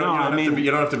 You don't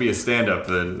have to be a stand-up.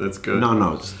 That's good.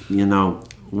 No.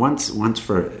 Once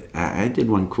I did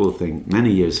one cool thing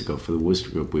many years ago for the Worcester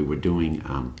Group. We were doing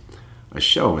a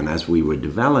show, and as we were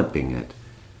developing it,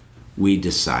 we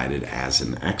decided as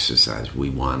an exercise we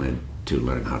wanted to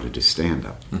learn how to do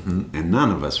stand-up. And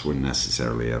none of us were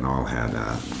necessarily at all had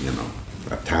a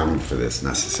talent for this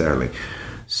necessarily.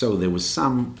 So there was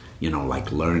some,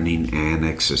 like Learning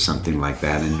Annex or something like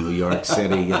that in New York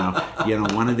City,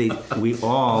 one of these, we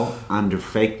all under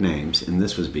fake names, and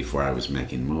this was before I was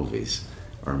making movies,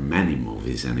 or many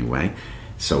movies anyway,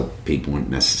 so people wouldn't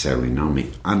necessarily know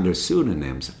me. Under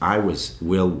pseudonyms, I was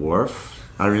Will Worf,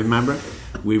 I remember.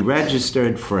 We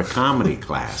registered for a comedy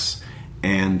class,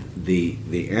 and the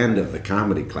end of the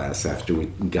comedy class, after we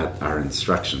got our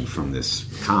instruction from this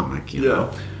comic,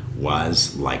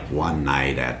 was like one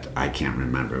night at, I can't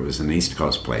remember, it was an East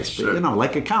Coast place, but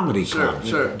like a comedy club,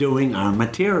 doing our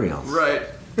materials. Right.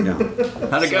 Yeah.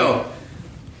 How'd it go?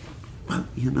 Well,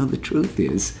 the truth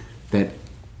is that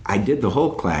I did the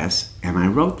whole class and I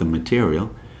wrote the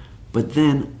material, but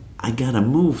then I got a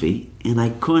movie and I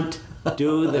couldn't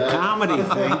do the comedy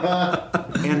thing,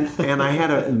 and I had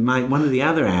one of the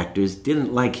other actors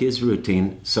didn't like his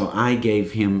routine, so I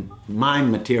gave him my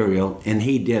material and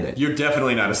he did it. You're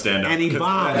definitely not a stand-up. And he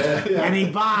bombed. And he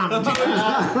bombed.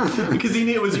 Because he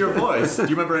knew it was your voice. Do you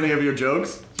remember any of your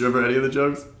jokes? Do you remember any of the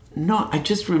jokes? No, I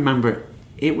just remember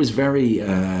it was very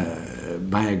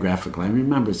biographical. I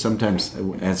remember sometimes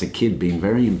as a kid being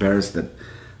very embarrassed that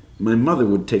my mother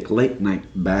would take late night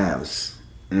baths,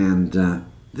 and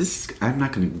I'm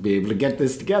not going to be able to get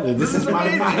this together. This is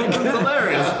my mind. It's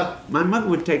hilarious. My mother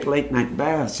would take late night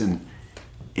baths, and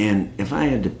if I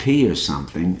had to pee or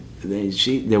something,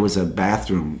 there was a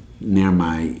bathroom near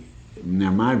my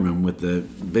room with the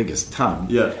biggest tub.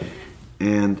 Yeah.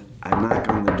 And I'd knock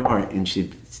on the door, and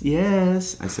she'd say,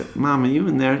 yes. I said, Mom, are you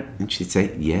in there? And she'd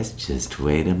say, yes, just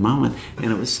wait a moment.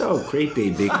 And it was so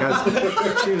creepy because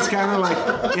she was kind of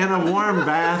like in a warm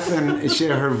bath, and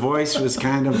her voice was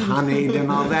kind of honeyed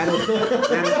and all that.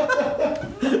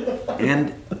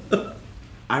 And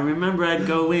I remember I'd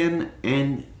go in,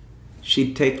 and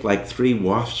she'd take like 3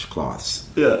 washcloths,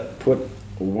 put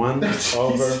one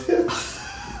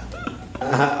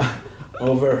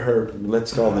over her,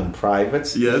 let's call them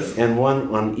privates, Yes. and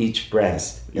one on each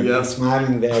breast. And Yeah. be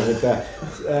smiling there with a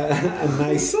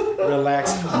nice,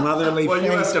 relaxed, motherly Well,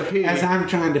 you face have to pee. as I'm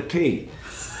trying to pee.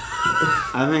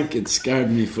 I think it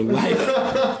scarred me for life.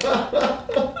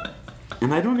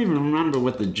 And I don't even remember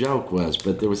what the joke was,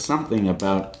 but there was something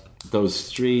about those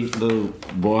 3 little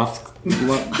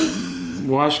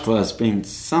washcloths being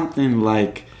something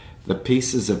like the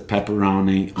pieces of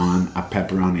pepperoni on a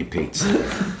pepperoni pizza.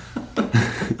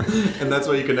 And that's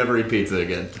why you can never eat pizza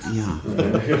again. Yeah.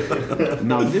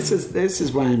 No, this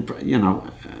is why I'm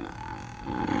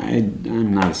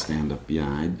not a stand-up.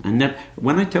 Yeah, I never.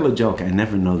 When I tell a joke, I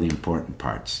never know the important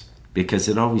parts because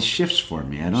it always shifts for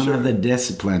me. I don't have the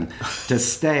discipline to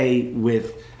stay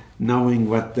with knowing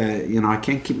what the. I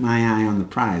can't keep my eye on the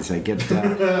prize. I get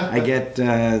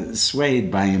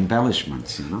swayed by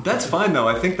embellishments. That's fine though.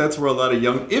 I think that's where a lot of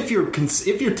young. If you're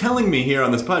telling me here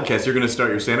on this podcast you're going to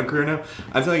start your stand-up career now,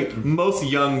 I'm telling you, most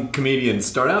young comedians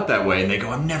start out that way and they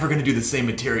go, "I'm never going to do the same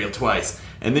material twice,"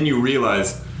 and then you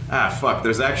realize, fuck,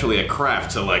 there's actually a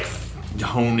craft to like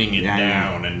honing it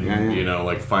down and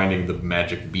like finding the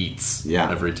magic beats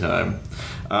every time.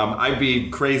 I'd be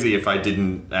crazy if I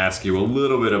didn't ask you a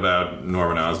little bit about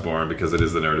Norman Osborn because it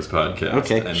is the Nerdist podcast.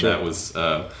 Okay, and sure. that was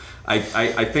I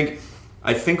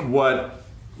think what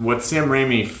Sam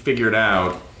Raimi figured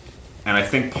out, and I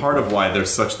think part of why there's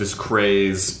such this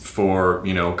craze for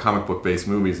comic book based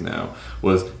movies now,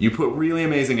 was you put really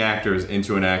amazing actors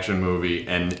into an action movie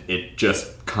and it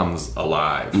just comes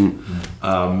alive.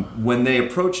 When they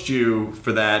approached you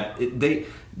for that,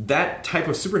 that type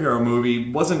of superhero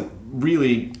movie wasn't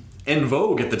really en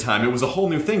vogue at the time. It was a whole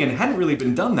new thing and it hadn't really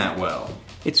been done that well.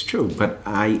 It's true, but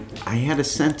I had a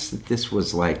sense that this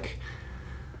was like,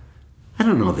 I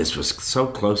don't know, this was so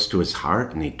close to his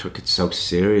heart and he took it so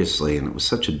seriously and it was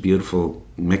such a beautiful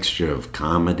mixture of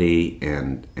comedy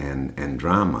and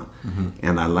drama. Mm-hmm.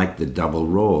 And I liked the double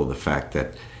role, the fact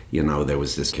that, there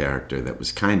was this character that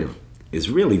was is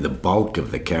really the bulk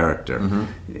of the character. Mm-hmm.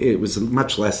 It was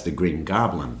much less the Green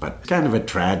Goblin, but kind of a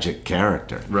tragic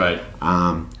character. Right.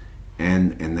 And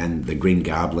then the Green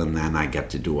Goblin, then I get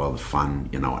to do all the fun,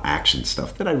 action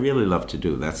stuff that I really love to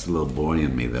do. That's the little boy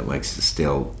in me that likes to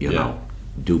still,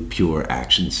 do pure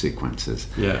action sequences.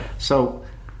 Yeah. So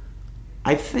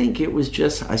I think it was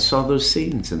just, I saw those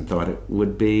scenes and thought it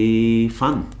would be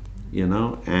fun,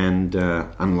 and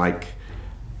unlike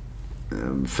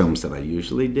films that I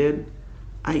usually did,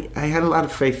 I had a lot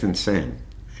of faith in Sam.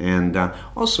 And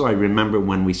also I remember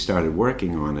when we started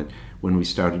working on it, when we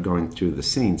started going through the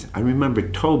scenes, I remember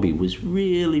Toby was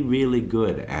really, really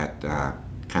good at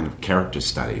kind of character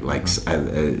study, like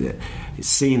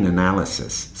scene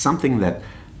analysis, something that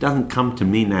doesn't come to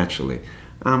me naturally.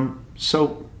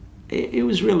 So it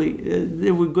was really,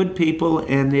 there were good people,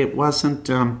 and it wasn't,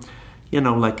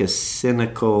 like a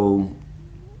cynical,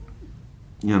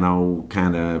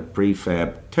 kind of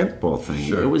prefab tentpole thing.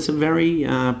 Sure. It was a very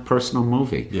personal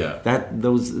movie. Yeah.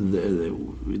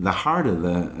 The heart of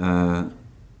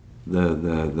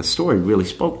the story really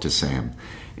spoke to Sam,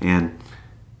 and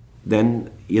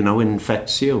then it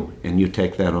infects you, and you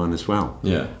take that on as well.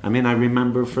 Yeah. I mean, I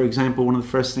remember, for example, one of the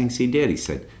first things he did. He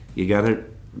said, "You gotta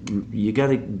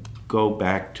go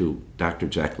back to Dr.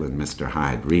 Jekyll and Mr.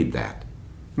 Hyde. Read that."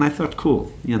 And I thought,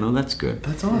 cool, that's good.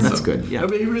 That's awesome. That's good. Yeah. I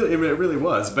mean, it really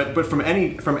was. But from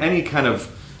any kind of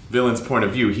villain's point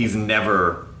of view, he's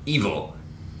never evil.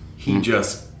 He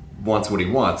just wants what he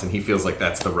wants, and he feels like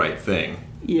that's the right thing.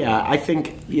 Yeah, I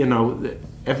think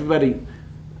everybody.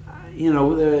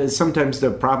 Sometimes the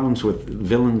problems with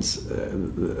villains,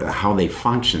 how they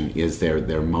function, is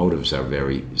their motives are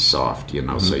very soft.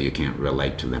 So you can't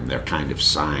relate to them. They're kind of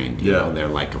signed. They're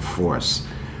like a force.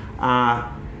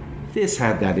 This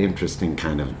had that interesting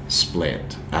kind of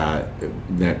split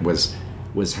that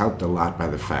was helped a lot by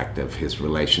the fact of his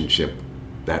relationship,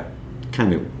 that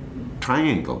kind of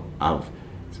triangle of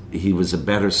he was a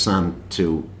better son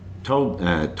to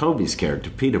Toby's character,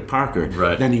 Peter Parker,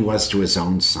 than he was to his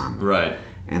own son. Right.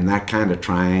 And that kind of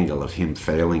triangle of him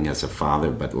failing as a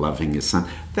father but loving his son,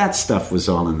 that stuff was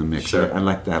all in the mix. Sure. I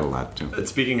like that a lot, too.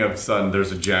 Speaking of son,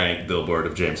 there's a giant billboard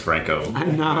of James Franco. I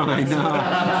know.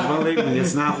 Believe me,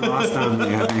 it's not lost on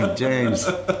me, I think, James.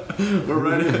 We're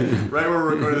right where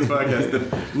we're recording this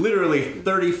podcast. Literally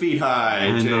 30 feet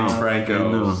high, James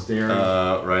Franco,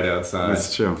 right outside.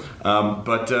 That's true.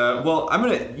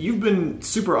 You've been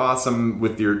super awesome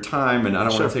with your time, and I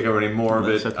don't want to take over any more of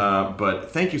it. Okay.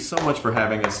 But thank you so much for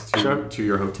having us to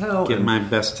your hotel. Give my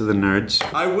best to the nerds.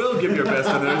 I will give your best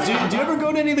to the nerds. Do you ever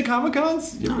go to any of the Comic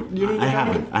Cons? I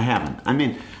haven't. I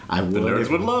mean, I would. The nerds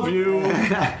would love you.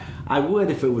 I would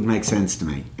if it would make sense to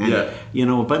me. And,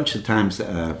 a bunch of times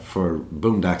for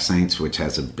Boondock Saints, which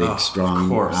has a big, strong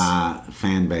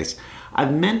fan base,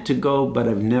 I've meant to go, but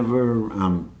I've never,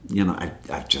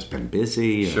 I've just been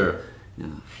busy. Sure.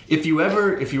 If you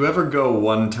ever go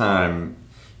one time,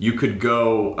 you could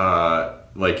go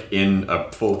in a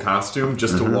full costume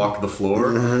just to walk the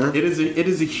floor. It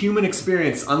is a human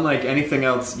experience unlike anything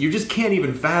else. You just can't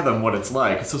even fathom what it's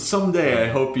like. So someday I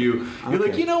hope you're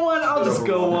like, you know what, I'll just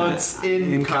go once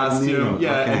in costume.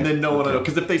 And then no one will know.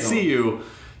 Because if they see you,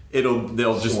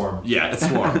 they'll just swarm. Yeah, it's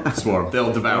swarm.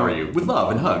 They'll devour you with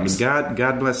love and hugs. God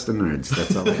bless the nerds.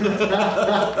 That's all.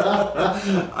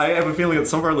 I have a feeling that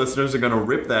some of our listeners are going to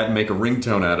rip that and make a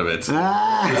ringtone out of it.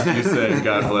 You say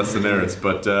God bless the nerds.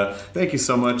 But thank you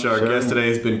so much. Our guest today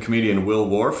has been comedian Will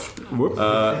Worf.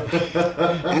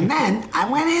 And then I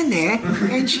went in there,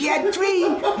 and she had 3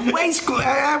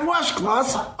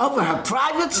 washcloths over her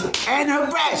privates and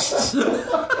her breasts.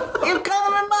 It kind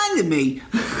of reminded me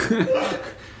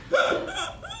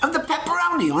of the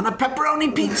pepperoni on a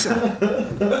pepperoni pizza.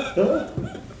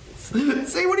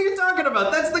 See, what are you talking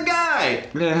about? That's the guy.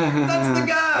 That's the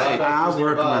guy. I'll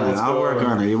work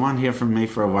on it. You won't hear from me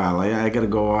for a while. I got to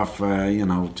go off,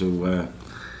 to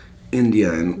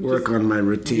India and work on my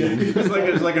routine.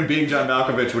 It's like in Being John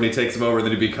Malkovich when he takes him over and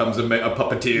then he becomes a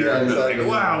puppeteer. Yeah, exactly.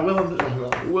 Wow,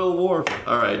 Will Worf.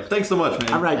 All right, thanks so much,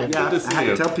 man. All right, Good to see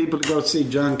you. Tell people to go see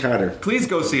John Carter. Please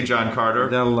go see John Carter.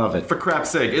 They'll love it. For crap's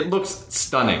sake, it looks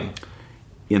stunning.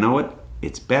 You know what?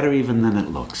 It's better even than it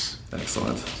looks.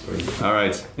 Excellent. All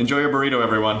right, enjoy your burrito,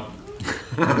 everyone.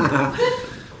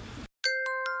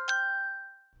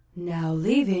 Now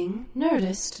leaving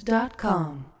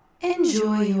Nerdist.com.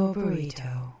 Enjoy your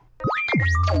burrito.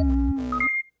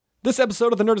 This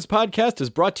episode of the Nerdist Podcast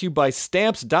is brought to you by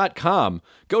Stamps.com.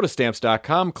 Go to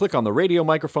Stamps.com, click on the radio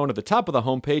microphone at the top of the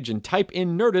homepage, and type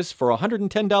in Nerdist for a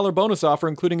 $110 bonus offer,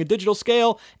 including a digital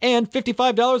scale and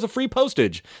 $55 of free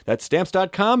postage. That's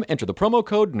Stamps.com. Enter the promo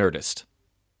code Nerdist.